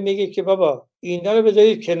یارو داره میگه که بابا اینا رو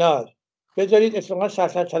بذارید کنار، بذارید اتفاقا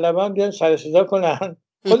سلطنت طلبان بیان سر صدا کنن،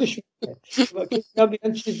 خودش اینا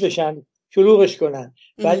بیان چیز بشن، شلوغش کنن،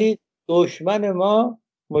 ولی دشمن ما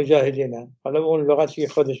مجاهدینن. حالا اون لغتی که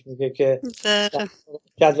خودش میگه که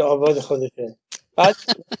جز آباد خودشه. بعد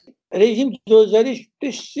رژیم دوزاریش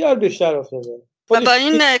بسیار بیشتر افتاده و با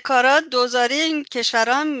این کارات دوزاری این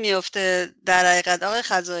کشورها میفته در حقیقت آقای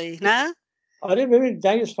خزایی، نه؟ آره ببین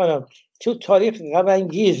دنگز خانم، تو تاریخ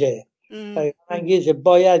غم‌انگیزه،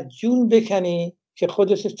 باید جون بکنی که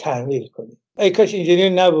خودت تحمیل کنی. ای کاش اینجوری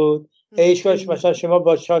نبود، ای کاش مثلا شما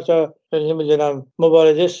با 4 تا نمیدونم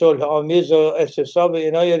مبارزه صلح آمیز و اعتصاب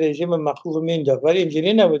اینا یه رژیم مخوف مینداخت، ولی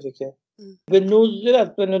اینجوری نبوده که به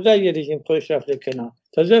نوزر یه رژیم خودش رفته کنار.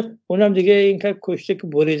 تازه اونم دیگه این که کشته که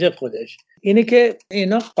بریده خودش. اینه که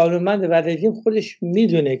اینا قانونمند و رژیم خودش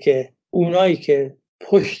میدونه که اونایی که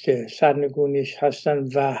پشت سرنگونیش هستن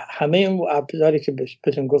و همه اون ابزاری که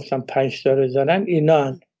بهتون گفتم 5 تا رو دارن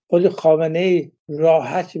اینا. خود خامنه‌ای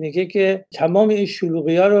راحت میگه که تمام این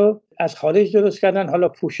شلوغی‌ها رو از خارج درست کردن، حالا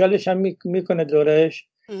پوشالش هم میکنه دورش،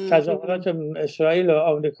 تظاهرات اسرائیل و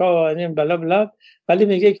آمریکا و این بلا بلا، ولی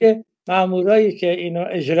میگه که مامورایی که اینو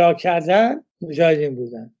اجرا کردن مجاهدین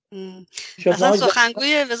بودن. اصلا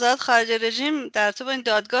سخنگوی وزارت خارجه رژیم در تو این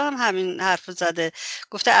دادگاه هم همین حرف زده،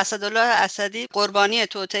 گفته اسدالله اسدی قربانی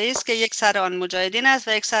توطئه‌ای است که یک سر آن مجاهدین است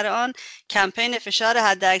و یک سر آن کمپین فشار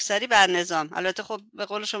حداکثری بر نظام. البته خب به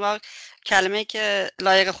قول شما کلمه‌ای که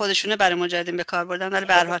لایق خودشونه برای مجاهدین به کار بردن، ولی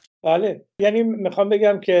به هر حال بله، یعنی میخوام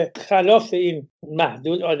بگم که خلاف این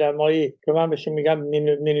محدود آدمایی که من بهشون میگم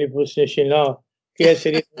مینی بوسنشینا، یه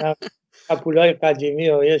سری کپولای قدیمی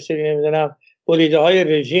و یه سری نمیدونم بریده های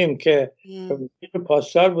رژیم که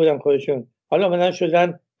پاسدار بودن خودشون، حالا منن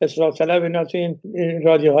شدن اصلاح طلب، اینا تو این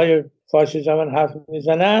رادیوهای فارسی زبان حرف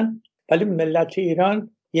میزنن، ولی ملت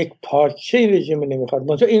ایران یک پارچه این رژیم نمیخواد.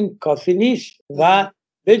 منتها این کافی نیست و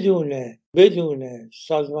بدون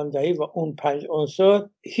سازماندهی و اون 5 عنصر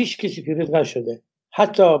هیچ کسی پیروز نشده.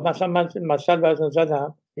 حتی مثلا من مثال براتون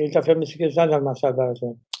زدم، یه دفعه مثال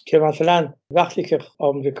براتون که مثلا وقتی که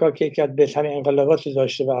آمریکا که یکی از بهترین انقلاباتی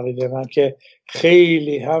داشته به عقیده من که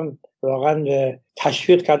خیلی هم واقعا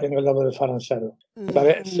تشویق کرد انقلاب فرانسه رو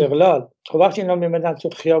برای استقلال، خب وقتی اینا میمدن تو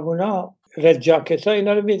خیابونا رد جاکت ها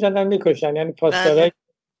اینا رو میزدن میکشن، یعنی پاسدارای.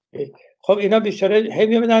 خب اینا بیچاره هی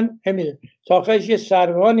میمدن تا آخرش یه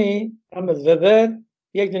سروانی هم وبر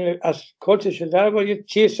یک دونه از کلتش در با یه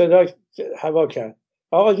چیز صدا هوا کرد،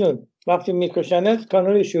 آقا جون وقتی میکشنت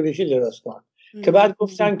کانون شورشی درست کن. که بعد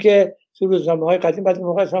گفتن که تو روزنامه‌های قدیم، بعد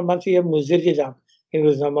موقع من تو یه موزه دیدم این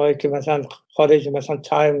روزنامه‌هایی که مثلا خارج مثلا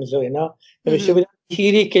تایمز و اینا نوشته بودن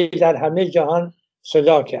تیری که در همه جهان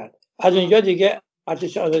صدا کرد. از اونجا دیگه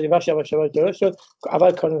ارتش آزادی بخش یواش یواش درست شد،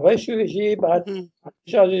 اول کانون‌های شورشی، بعد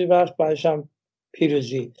ارتش آزادی بخش، بعدش هم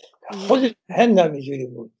پیروزی. خود هند هم اینجوری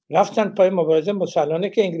بود، رفتن پای مبارزه مسلحانه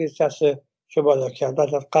که انگلیس دست شو بالا کرد.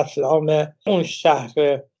 بعد از قتل عام اون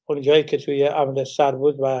شهر اون جایی که توی عمل سر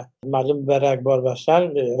بود و مردم به رگبار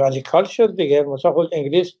بستن رادیکال شد دیگه. مثلا خود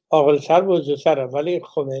انگلیس عاقل‌تر بود زودتر، ولی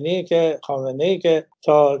خامنه‌ای که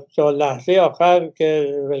تا لحظه آخر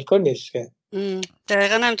که ولکن نیست که.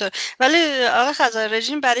 دقیقا همینطور. ولی آقای خزایی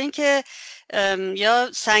رژیم برای اینکه یا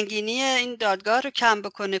سنگینی این دادگاه رو کم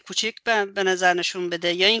بکنه، کوچیک به نظر نشون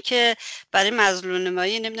بده، یا اینکه برای مظلوم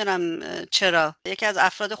نمایی، نمیدونم چرا، یکی از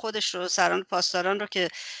افراد خودش رو، سران پاسداران رو که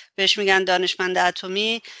بهش میگن دانشمند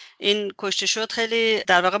اتمی، این کشته شد، خیلی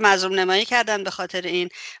در واقع مظلوم نمایی کردن به خاطر این.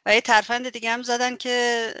 و یه ترفند دیگه هم زدن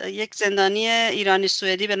که یک زندانی ایرانی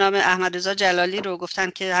سوئدی به نام احمد رضا جلالی رو گفتن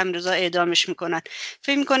که همین روزا اعدامش میکنن.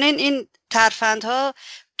 فکر میکنین این ترفندها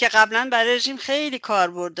که قبلا برای رژیم خیلی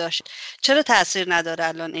کاربرد داشت چرا تاثیر نداره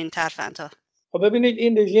الان این ترفندها؟ خب ببینید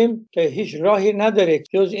این رژیم که هیچ راهی نداره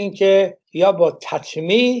جز این که یا با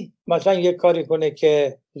تطمیع مثلا یک کاری کنه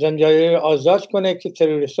که زندانی رو آزاد کنه که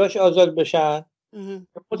تروریستاش آزاد بشن.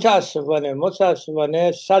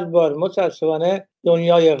 متاسفانه 100 بار متاسفانه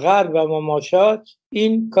دنیای غرب و مماشات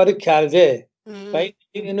این کار کرده و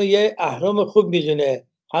اینو یه اهرام خوب میدونه.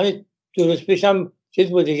 همین درست پیش هم چیز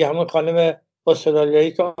بود دیگه، همون خانم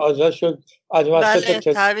استرالیایی که آزاد شد از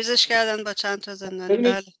واسطه تعویضش کردن با چند تا زندانی.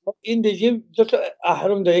 بله. این رژیم دو تا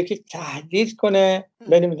اهرم داره که تهدید کنه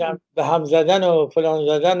بنمیدونم به هم زدن و فلان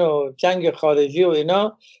زدن و جنگ خارجی و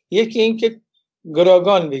اینا، یکی این که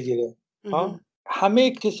گروگان بگیره.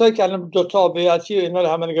 همه کسایی که الان دو تا بیعتی و اینا رو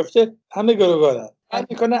همه گفته همه گروگانن، من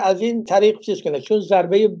میکنه از این طریق چیز کنه چون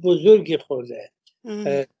ضربه بزرگی خورده.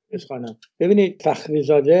 ببینید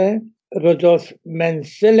فخریزاده رودولف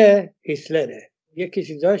منسل هیتلره، یکی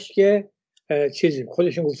چیزی داشت که چیزی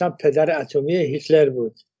خودشون گفتن پدر اتمی هیتلر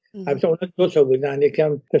بود. البته اونا 2 تا بودن،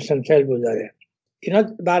 یکم پرسنتل بود داره. اینا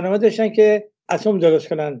برنامه داشتن که اتم درست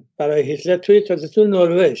کنن برای هیتلر تو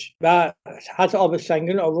نروژ و حتی آب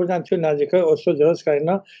سنگین آوردن تو نزدیکای اسلو درست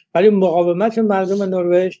کردن، ولی مقاومت مردم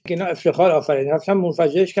نروژ که اینا افتخار آفرین رفتن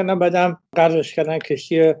منفجرش کردن، بعدم غرقش کردن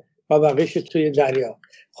کشتی با بقیش توی دریا.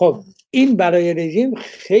 خب این برای رژیم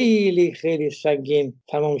خیلی خیلی سنگین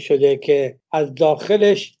تمام شده که از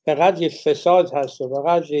داخلش به قدری فساد هست و به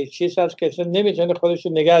قدری چیز هست که اصلا نمیتونه خودش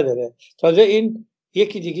رو نگه داره. تازه این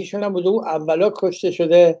یکی دیگه‌شون هم بوده، اون اولا کشته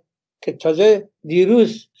شده که تازه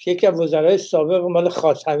دیروز یکی از وزرای سابق مال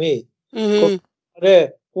خاتمی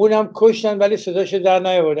اونم کشتن ولی صداش در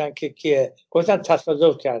نیاوردن که کیه، گفتن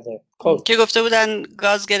تصادف کرده. خب که گفته بودن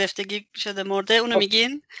گاز گرفتگی شده مرده، اونو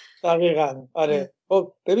میگین؟ دقیقاً آره.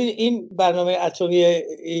 خب ببین این برنامه اتمی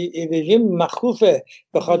این رژیم مخوفه،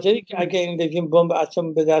 به خاطری که اگه این رژیم بمب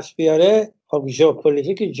اتم به دست بیاره خب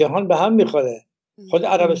ژئوپلیتیک جهان به هم میخوره. خود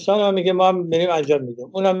عربستان هم میگه ما هم بریم انجام میدیم،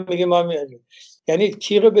 اونم میگه ما میگیم. یعنی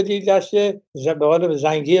تیغ بدید دست به قول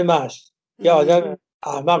زنگی مست یا آدم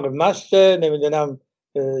احمق مست نمیدونم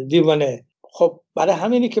دیوانه. خب برای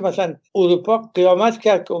همینی که مثلا اروپا قیامت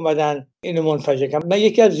کرد که اومدن اینو منفجر کردن. من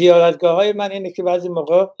یکی از زیارتگاه‌های من اینه که بعضی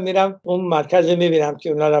موقع میرم اون مرکز میبینم که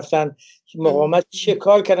اونا رفتن مقاومت چه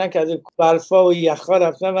کار کردن که از برفا و یخا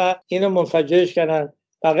رفتن و اینو منفجرش کردن.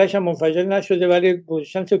 بقیه‌اش هم منفجر نشده ولی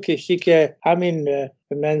گذاشتن تو کشتی که همین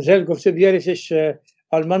منزل گفته بیارشش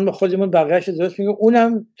آلمان، ما خودمون بقیه‌اش درست میگم،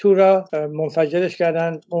 اونم تو را منفجرش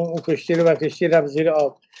کردن، اون کشتی رو و کشتی رفت زیر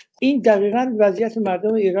آب. این دقیقاً وضعیت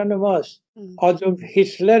مردم ایران ماست. آدولف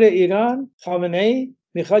هیتلر ایران، خامنه‌ای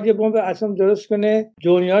میخواد یه بمب اتم درست کنه،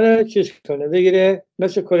 دنیا رو چیز کنه، بگیره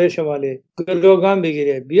مثل کره شمالی گلوگان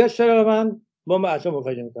بگیره، بیا سراغ من بمب اتم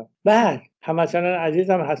منفجر کنم. بعد هموطنان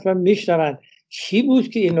عزیزم حتما میشنون چی بود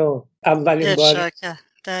که اینو اولین بار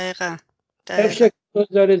دقیقاً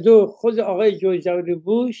 2002 خود آقای جورج دبلیو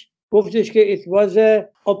بوش گفتش که it was a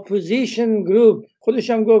opposition group، خودش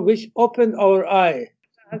هم گفت which opened our eye.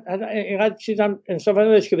 اینقدر چیزم انصاف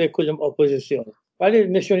نداشت که به کدوم اپوزیسیون، ولی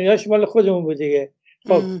نشونیاش مال خودمون بود دیگه.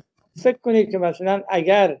 خب فکر کنید که مثلا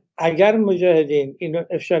اگر مجاهدین اینو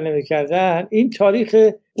افشا نمی‌کردن، این تاریخ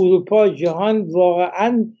اروپا جهان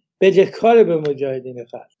واقعا بدهکار به مجاهدین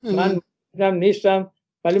خلق. من نیستم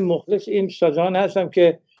ولی مخلص این سازمان هستم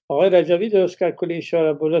که آقای رجبی درست کرد، کلی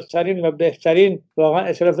اشاره بزرگترین و بهترین واقعا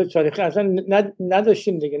اصلاف تاریخی اصلا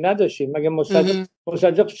نداشتیم دیگه، نداشتیم. مگه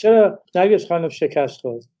مصدق چرا نرگس خانم شکست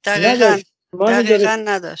خورد؟ دقیقاً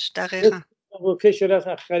نداشت. دقیقاً روکش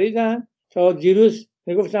رفتن خریدن تا دیروز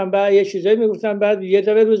میگفتن بعد یه چیزایی میگفتن، بعد یه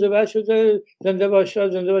دفعه روز بعد شد زنده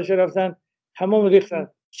باشه رفتن همون ریختن.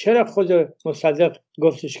 چرا خود مصدق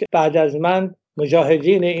گفتش که بعد از من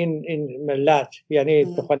مجاهدین این ملت، یعنی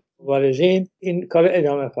مبارزین، این کار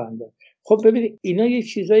ادامه خواهند داد؟ خب ببینید اینا یه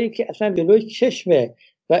چیزایی که اصلا جلوی چشمه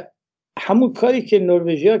و همون کاری که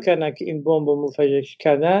نروژیا کردن که این بمب منفجر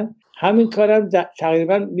کردن، همین کارم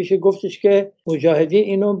تقریبا میشه گفتش که مجاهدین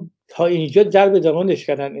اینو تا اینجا در به دامانش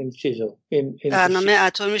کردن. این چیزو این برنامه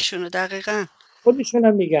اتمیشونو دقیقاً خودشون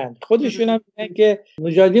هم میگن که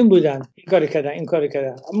مجاهدین بودن این کار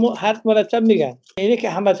کردن. اما حد مرتب میگن اینه که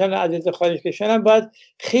هموطنان عزیز خارج کشورن باید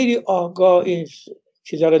خیلی آگاه این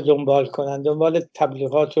چیزا رو دنبال کنن، دنبال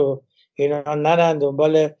تبلیغات و اینا نرن،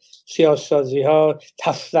 دنبال سیاست‌سازی ها،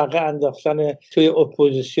 تفرقه انداختن توی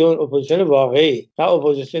اپوزیسیون واقعی، نه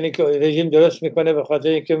اپوزیسیونی که رژیم درست میکنه به خاطر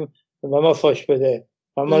اینکه به ما فاش بده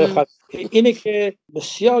و ما اینه که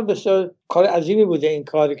بسیار بسیار کار عظیمی بوده این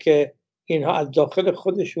کاری که اینها از داخل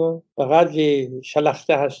خودشون به قدری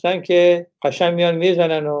شلخته هستن که قشنگ میان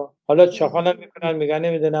میزنن و حالا چاخان هم میکنن، میگن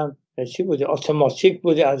نمیدونم چی بوده، اتوماتیک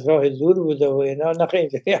بوده، از راه دور بوده و اینا. نه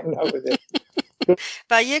اینجوری هم نبوده.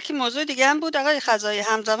 و یک موضوع دیگه هم بود آقای خزایی،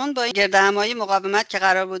 همزمان با این گردهمایی مقاومت که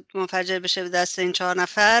قرار بود منفجر بشه به دست این 4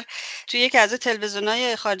 نفر، توی یک از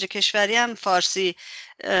تلویزیون‌های خارج کشوری هم فارسی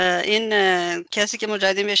این کسی که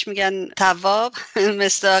مجاهدین بهش میگن تواب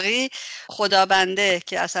مصداقی خدابنده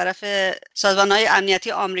که از طرف سازمان‌های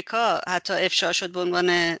امنیتی آمریکا حتی افشا شد به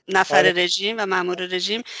عنوان نفر رژیم و مأمور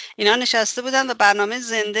رژیم، اینا نشسته بودن و برنامه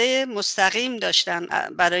زنده مستقیم داشتن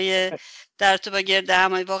برای در تو با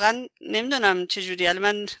گردهمایی. واقعا نمیدونم چجوری، الان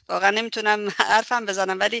من واقعا نمیتونم حرفم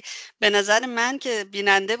بزنم، ولی به نظر من که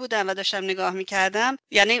بیننده بودم و داشتم نگاه میکردم،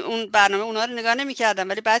 یعنی اون برنامه اونا رو نگاه نمیکردم،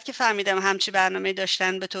 ولی بعد که فهمیدم همچی برنامه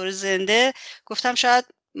داشتن به طور زنده، گفتم شاید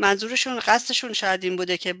منظورشون قصدشون شاید این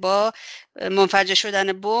بوده که با منفجر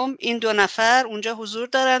شدن بمب این 2 نفر اونجا حضور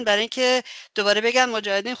دارن برای اینکه دوباره بگن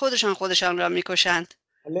مجاهدین خودشان را میکشند.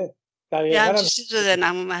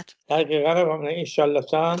 دقیقاً هم انشالله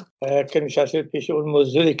که نشسته پیش اون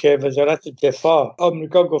موضوعی که وزارت دفاع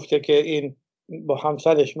آمریکا گفته که این با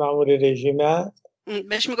همسرش مأمور رژیمه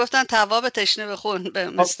بهش میگفتن تواب تشنه به خون به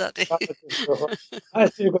مصداقی.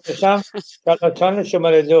 هستی گفتم شالاتان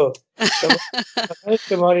شماره 2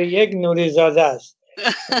 شماره 1 نوری زاده است.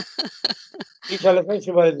 این شالاتان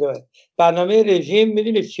شماره 2. برنامه رژیم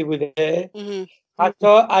میدونید چی بوده؟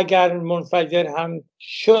 حتی اگر منفجر هم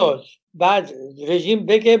شد بعد رژیم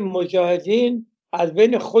بگه مجاهدین از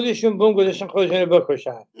بین خودشون بم گذاشتن خودشون رو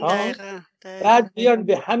بکشن. بعد بیان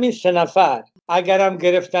به همین 3 نفر اگرم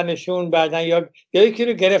گرفتنشون بعدن یا یکی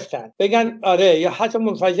رو گرفتن بگن آره، یا حتی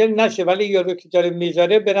منفجر نشه ولی یارو که داره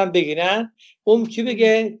میذاره برن بگیرن، اون چی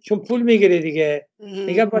بگه؟ چون پول میگیره دیگه،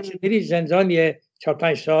 میگه باشه میری زندان یه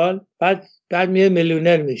 4-5 سال بعد میای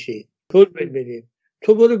میلیونر میشی، پول بدیم.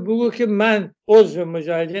 تو برو بگو که من عضو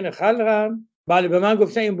مجاهدین خلقم، بله به من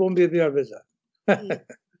گفتن این بمب بیار بذار.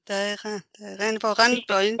 دقیقاً واقعا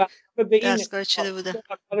با این دستگاه چیده بوده.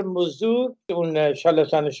 موضوع اون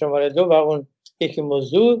شالاتان شماره 2 و اون یکی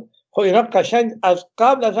موضوع، خب اینا قشنگ از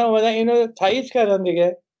قبل از هم اومدن اینو تایید کردن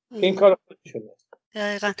دیگه که این کار خودشونه.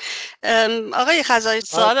 دقیقاً. آقای خزایی،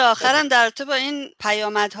 سوال آخرم در رابطه با این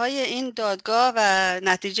پیامدهای این دادگاه و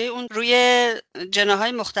نتیجه اون روی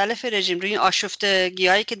جناح‌های مختلف رژیم، روی این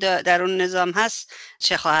آشفتگی‌هایی که در اون نظام هست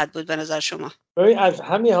چه خواهد بود به نظر شما؟ از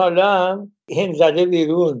همین حالا هم این زده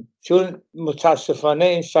بیرون، چون متاسفانه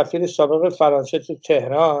این سفیر سابق فرانسه تو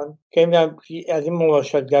تهران که از این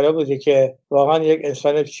مماشاتگرا بوده که واقعا یک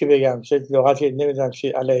انسان چی بگم، چه لغتی نمیدونم چی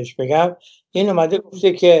علیهش بگم، این اومده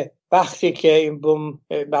گفته که وقتی که این بم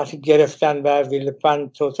گرفتن و ویلپن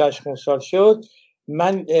توتش خونسال شد،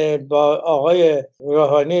 من با آقای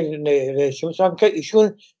روحانی رئیس جمهور که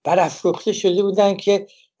ایشون برافروخته شده بودن که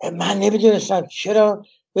من نمیدونستم چرا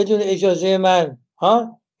بدون اجازه من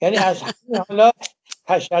یعنی از همین حالا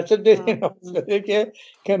تشتت بدین افتاده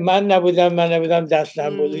که من نبودم دست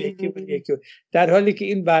نبوده یکی بود. در حالی که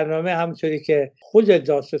این برنامه همونطوری که خود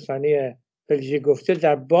دادستانی بلژیک گفته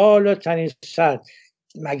در بالاترین سطح،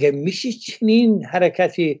 مگه میشه چنین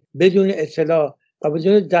حرکتی بدون اطلاع و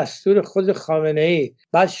بدون دستور خود خامنه‌ای؟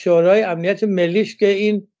 بعد شورای امنیت ملیش که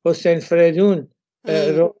این حسین فریدون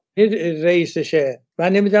رئیسشه،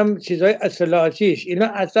 من نمیدونم چیزای اطلاعاتیش، اینا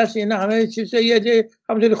اساس اینا همه چیزا یه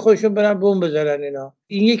همونطوری خودشون برن بمب بذارن.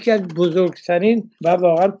 این یکی از بزرگترین و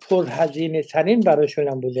واقعا پرهزینه ترین براشون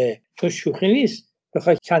هم بوده، چون شوخی نیست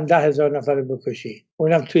بخوای چند 10,000 نفر رو بکشی،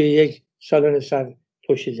 اونم توی یک سالن سر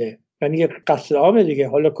پوشیده، یعنی یه قتل عام دیگه،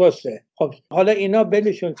 هولوکاسته. خب حالا اینا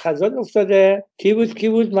بینشون تضاد افتاده، کی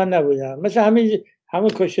بود من نبودم، مثل همون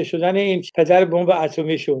کشته شدن این پدر بمب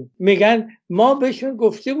اتمیشون. میگن ما بهشون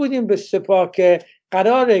گفته بودیم به سپاه که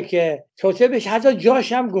قراره که توته بهش، حتی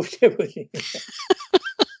جاش هم گفته بودیم.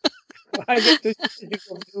 اگه تو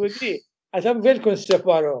گفته بودی اصلا ول کن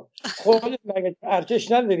سپاه رو، خودت مگه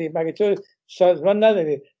ارتش نداری، مگه تو سازمان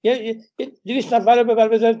نداری، یه 200 نفر رو ببر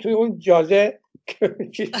بذار توی اون جاده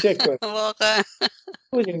چه کن واقعا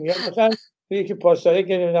بودیم. یا مثلا یکی پاسداری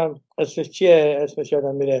که نمیدونم اسمش چیه، اسمش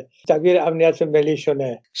یادم میره، دبیر امنیت ملی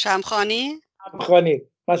شونه، شمخانی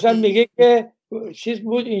مثلا میگه که چیز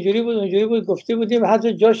بود، اینجوری بود گفته بودیم،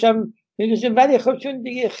 حتی جاشم میدونیم، ولی خب چون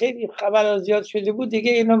دیگه خیلی خبر زیاد شده بود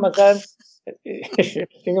دیگه اینا مثلا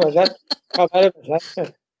خبر مثلا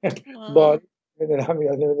با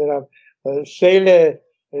نمیدونم سیل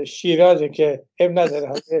شیرازه که ام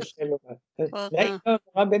نداره نه،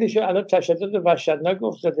 من بینشون الان تشدد وحشتناک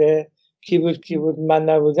افتاده، کی بود من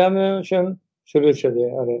نبودم شون شروع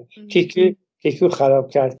شده. آره کیکو خراب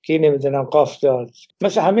کرد، کی نمیدونم قاف داد،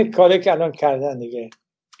 مثل همه کاری که الان کردن دیگه،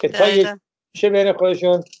 که تا یه بین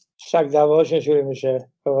خودشون شک دعواشون شروع میشه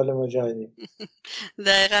به قول مجاهدین.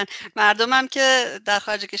 دقیقاً. مردم هم که در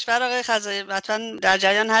خارج کشور آقای خزایی حتما در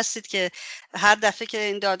جریان هستید که هر دفعه که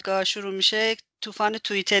این دادگاه شروع میشه طوفان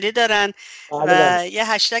توییتری دارن و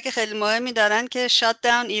یه هشتگ خیلی مهمی دارن که شات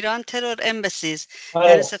داون ایران ترور امبسیز،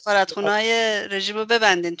 یعنی سفارتخونه‌های رژیم رو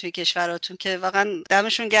ببندین توی کشوراتون، که واقعا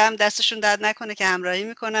دمشون گرم، دستشون درد نکنه که همراهی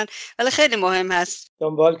میکنن، ولی خیلی مهم هست.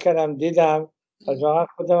 دنبال کردم دیدم، از واقعا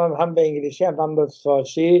خودم هم به انگلیسی هم به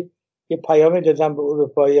فارسی یه پیامی دادم به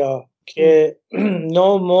اروپایی‌ها که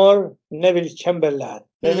no more نویل چمبرلند.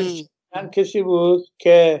 کسی بود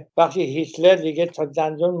که وقتی هیتلر دیگه تا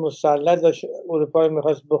دندون مسلح داشت اروپا رو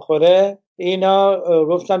میخواست بخوره، اینا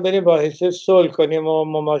گفتن بریم با هیتلر صلح کنیم و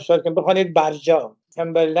مماشات کنیم، بخوانید برجام.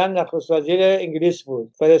 چمبرلند نخست وزیر انگلیس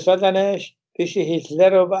بود، فرستادنش پیش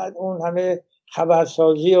هیتلر و بعد اون همه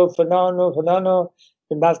خبرسازی و فلان و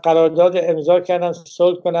بعد قرارداد امضا کردن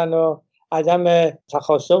صلح کنن و عدم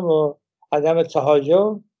تخاصم و عدم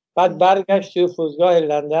تهاجم. بعد برگشت توی فرودگاه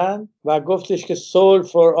لندن و گفتش که صلح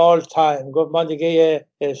for all time، گفت ما دیگه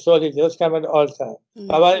یه صلحی درست کردیم all time.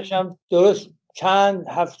 و بعدش هم درست چند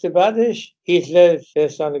هفته بعدش هیتلر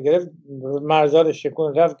شهرستان گرفت، مرزا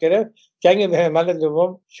شکون رفت گرفت. جنگ بین‌الملل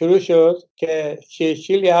دوم شروع شد که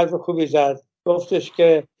چرچیل یه حرف خوبی زد، گفتش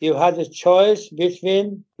که you had a choice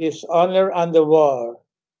between dishonor and the war.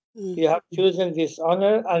 You have chosen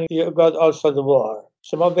dishonor and you got also the war.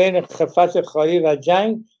 شما بین خفت خاری و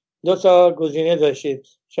جنگ دو تا گزینه داشتید،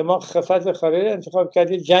 شما خفت خاری رو انتخاب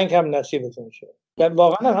کردید، جنگ هم نصیبتون شد. و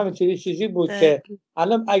واقعا همینطوری چیزی بود که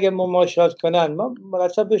الان اگه مماشات کنن، ما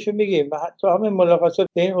مرتب بهشون میگیم، تو همه ملاقاتات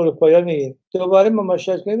به این اروپایی‌ها میگیم دوباره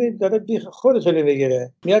مماشات کنید، داره بیخ خودتون رو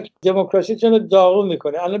میگیره، میاد دموکراسیتون رو داغون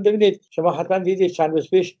میکنه. الان ببینید، شما حتما دیدید چند روز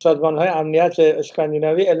پیش سازمان‌های امنیت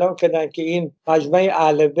اسکاندیناوی اعلام کردن که این مجمع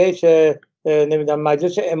اهل بیت نمیدونم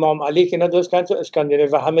مجلس امام علی که اینا درست کردن تو اسکاندیناوی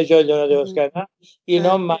و همه جای دنیا درست کردن،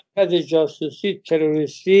 اینا مرکز جاسوسی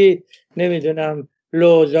تروریستی، نمیدونم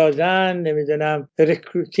لو دادن، نمیدونم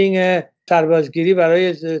ریکروتینگ سربازگیری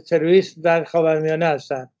برای تروریست در خاورمیانه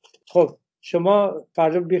هستن. خب شما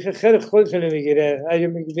فردا بیخ خیر خودتون میگیره، اگه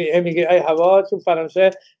میگه ای هوا تو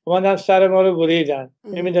فرانسه اومدن سر ما رو بریدن،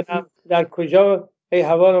 نمیدونم در کجا ای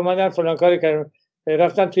هوا رو اومدن فلان کاری کردن،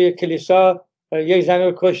 رفتن توی کلیسا یک زن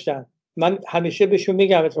رو کشتن. من همیشه بهشون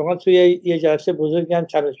میگم، اتفاقا توی یه جلسه بزرگی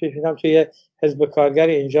چند روز پیش بودم توی حزب کارگر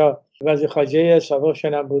اینجا، وزیر خارجه سابق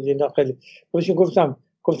شنم بود اینا، خیلی بهشون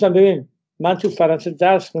گفتم ببین، من تو فرانسه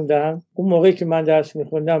درس خوندم، اون موقعی که من درس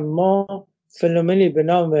میخوندم ما فنومنی به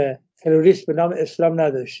نام تروریست به نام اسلام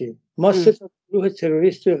نداشتیم. ما 3 تا گروه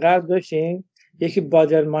تروریست توی غرب داشتیم، یکی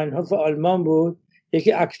بادرماینهوف آلمان بود،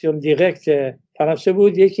 یکی اکسیون دیرکت فرانسه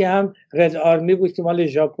بود، یکی هم رد آرمی بود که مال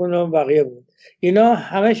ژاپن و بقیه بود. اینا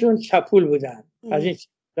همشون چپول بودن. از این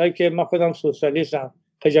چیزایی که من خودم سوسیالیستم،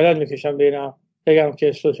 خجالت میکشم بگم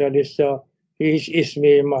که سوسیالیستا هیچ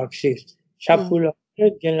اسمی مارکسیست، چپول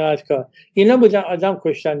جنایتکار اینا بودن، آدم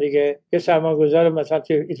کشتن دیگه، یه سرمایه‌گذار مثلا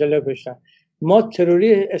تو ایتالیا کشتن. ما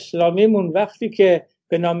تروری اسلامیمون وقتی که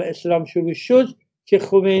به نام اسلام شروع شد که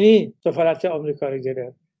خمینی سفارت آمریکا رو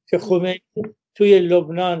گرفت، که خمینی توی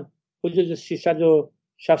لبنان حدود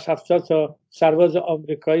 360 تا سرباز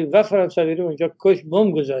آمریکایی و فرانسوی رو اونجا کش،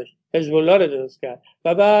 بمب گذاشت، حزب الله رو درست کرد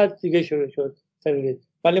و بعد دیگه شروع شد تروریسم.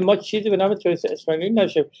 ولی ما چیزی به نام تروریسم اسلامی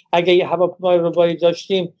نشه. اگه یه هواپیمای ربایی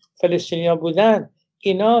داشتیم فلسطینیان بودن،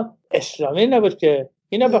 اینا اسلامی نبود که،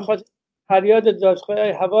 اینا به خاطر فریاد دادخواه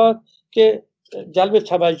هوا که جلب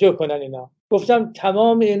توجه کنن. اینا گفتم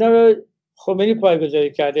تمام اینا رو خمینی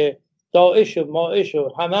پایه‌گذاری کرده، داعش و ماعش و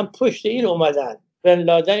همه پشت این اومدن، بن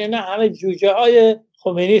لادن، اینا همه جوجه های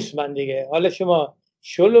خمینیسمن دیگه. حالا شما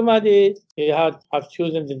شل اومدید، you have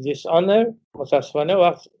chosen the dishonor، متاسفانه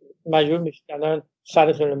وقت مجبور میشن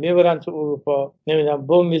سرتون رو میبرن تو اروپا، نمیدونم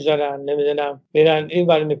بم میذارن، نمیدونم میرن این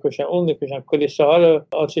ور میکشن اون میکشن، کلیساها رو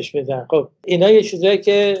آتش میزنن. خب اینا یه چیزایی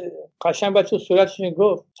که قشنگ باید تو صورتشون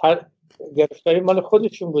گفت، گرفتاری مال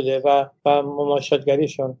خودشون بوده و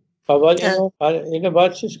مماشاتگریشون، و باید اینو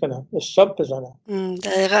باید چیز کنن، استاپ بزنن.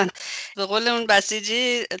 دقیقاً به قول اون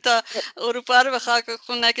بسیجی، تا اروپا رو به خاک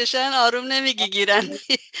خون نکشن آروم نمیگیرن.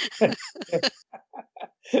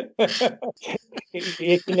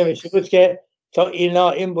 یکی نوشته بود که تا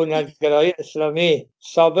این بنیانگرای اسلامی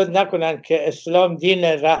ثابت نکنن که اسلام دین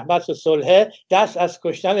رحمت و صلح، دست از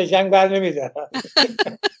کشتن جنگ بر نمیدارن.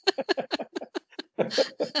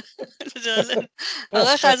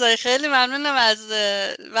 آقای خزایی خیلی ممنونم از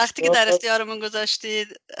وقتی که در اختیارمون گذاشتید،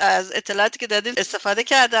 از اطلاعاتی که دادید استفاده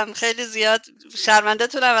کردم. خیلی زیاد شرمنده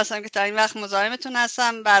تونم هستم که تا این وقت مزاحمتون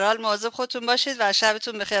هستم. به هر حال مواظب خودتون باشید و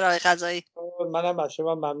شبتون بخیر آقای خزایی. منم از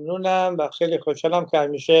شما ممنونم و خیلی خوشحالم که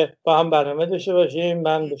همیشه با هم برنامه داشته باشیم.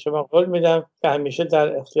 من به شما قول میدم که همیشه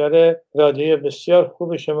در اختیار رادیو بسیار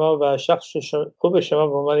خوب شما و شخص خوب شما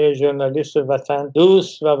به عنوان یک ژورنالیست وطن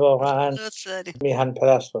دوست و واقعا میهن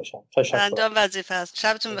پرست باشم. تشکر. انجام وظیفه است.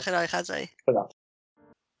 شبتون بخیر آقای خزایی. خدا.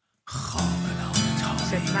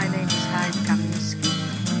 My name is Harry Kaminski.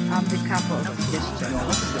 I'm the capo of this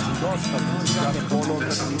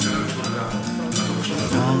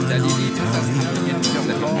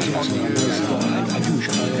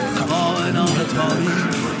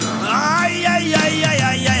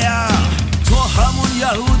تو همون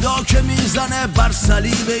یهودا که میزنه بر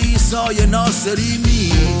صلیب عیسی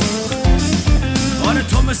ناصری آره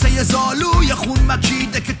تو مثل یه زالوی خون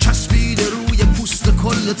مکیده که چسبیده روی پوست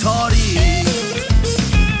کل تاریخ،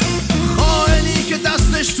 خائنی که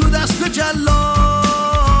دستش تو دست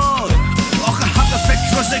جلاد، آخه حق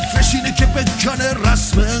فکر و ذکرش اینه که بکنه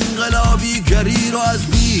رسم انقلابی گری رو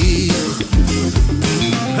از بیخ.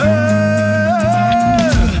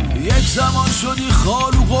 یک زمان شدی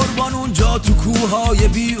خالو قربان اونجا تو کوههای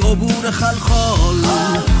بی عبور خلخال،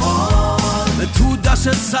 تو دست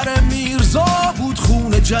دست سر میرزا بود،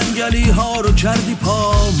 خون جنگلی ها رو کردی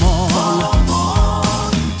پامال.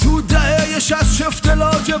 تو دهه 60 شفت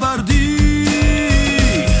لاجوردی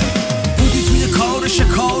بودی، توی کار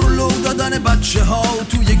شکار و لو دادن بچه ها،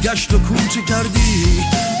 توی گشت و کوچه کردی.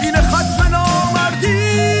 این ختم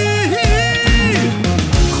نامردی،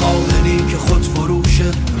 خائنی که خود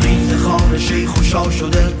فروشه، ریز خار شیخ و شاه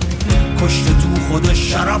شده، کشت تو خود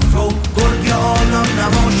شرف رو گرگ آدم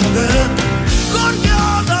نما شده، گرگ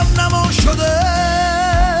آدم نما شده.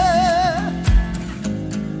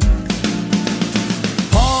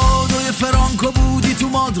 پادوی فرانکو بودی تو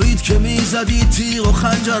مادرید که میزدی تیغ و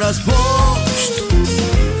خنجر از پشت.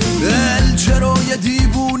 الچه رو یه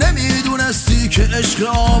دیوونه میدونستی که عشق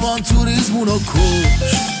آوانتوریزمونو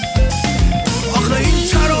کشت. آخه این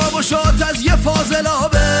ترابشات از یه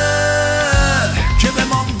فاضلابه که به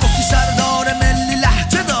ما گفتی سردار ملی،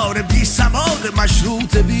 لهجه داره بی سواد،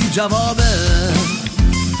 مشروط بی جوابه.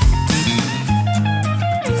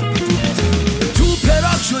 تو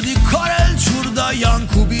پراگ شدی کارل چوردایان،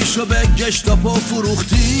 کوبیشو به گشتاپو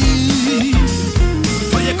فروختی.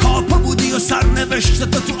 تو یه کاپا بودی و سرنوشت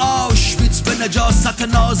تو آشویتس به نجاست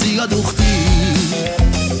نازیا دوختی.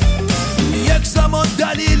 یک زمان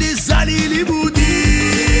دلیلی زلیلی بودی،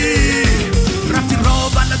 رفتی را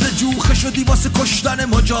بلد جوخه شدی، واسه کشتن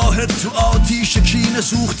مجاهد تو آتیش کینه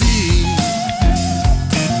سوختی.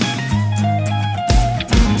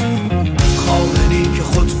 خائنی که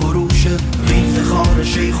خود فروشه، ریز خار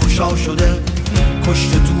شیخ و شاه شده،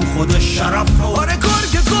 کشت تو خود شرف رو. آره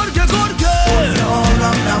گرگ گرگ گرگ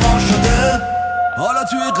آدم نما شده. حالا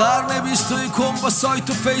توی قرن 21 با سایت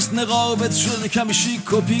و فیس نقابت شده، کمی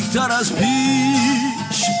شیک و پیکتر از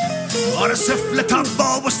پیش. آره سفل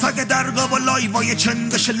تبا و سگ درگاه و لایوای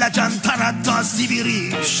چندش لجن ترد از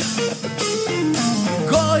سیبیریش.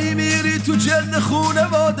 گاهی میری تو جلد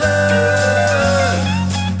خونواده،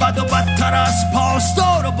 بد و بدتر از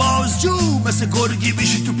پاسدار و بازجو، مثل گرگی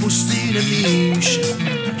میشی تو پوستین میش.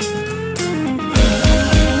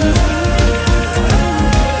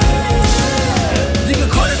 دیگه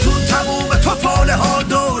کارتون تمومه، تو فاله ها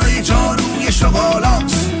دوره جاروی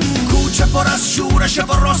شغالاست، کوچه پر از شورشه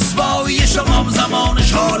و رسوایی شمام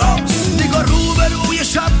زمانش حالاست. دیگه روبروی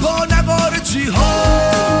شب با نگار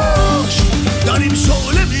جیهاش داریم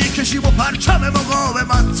شعله میکشیم و پرچم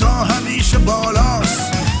مقاومت تا همیشه بالا.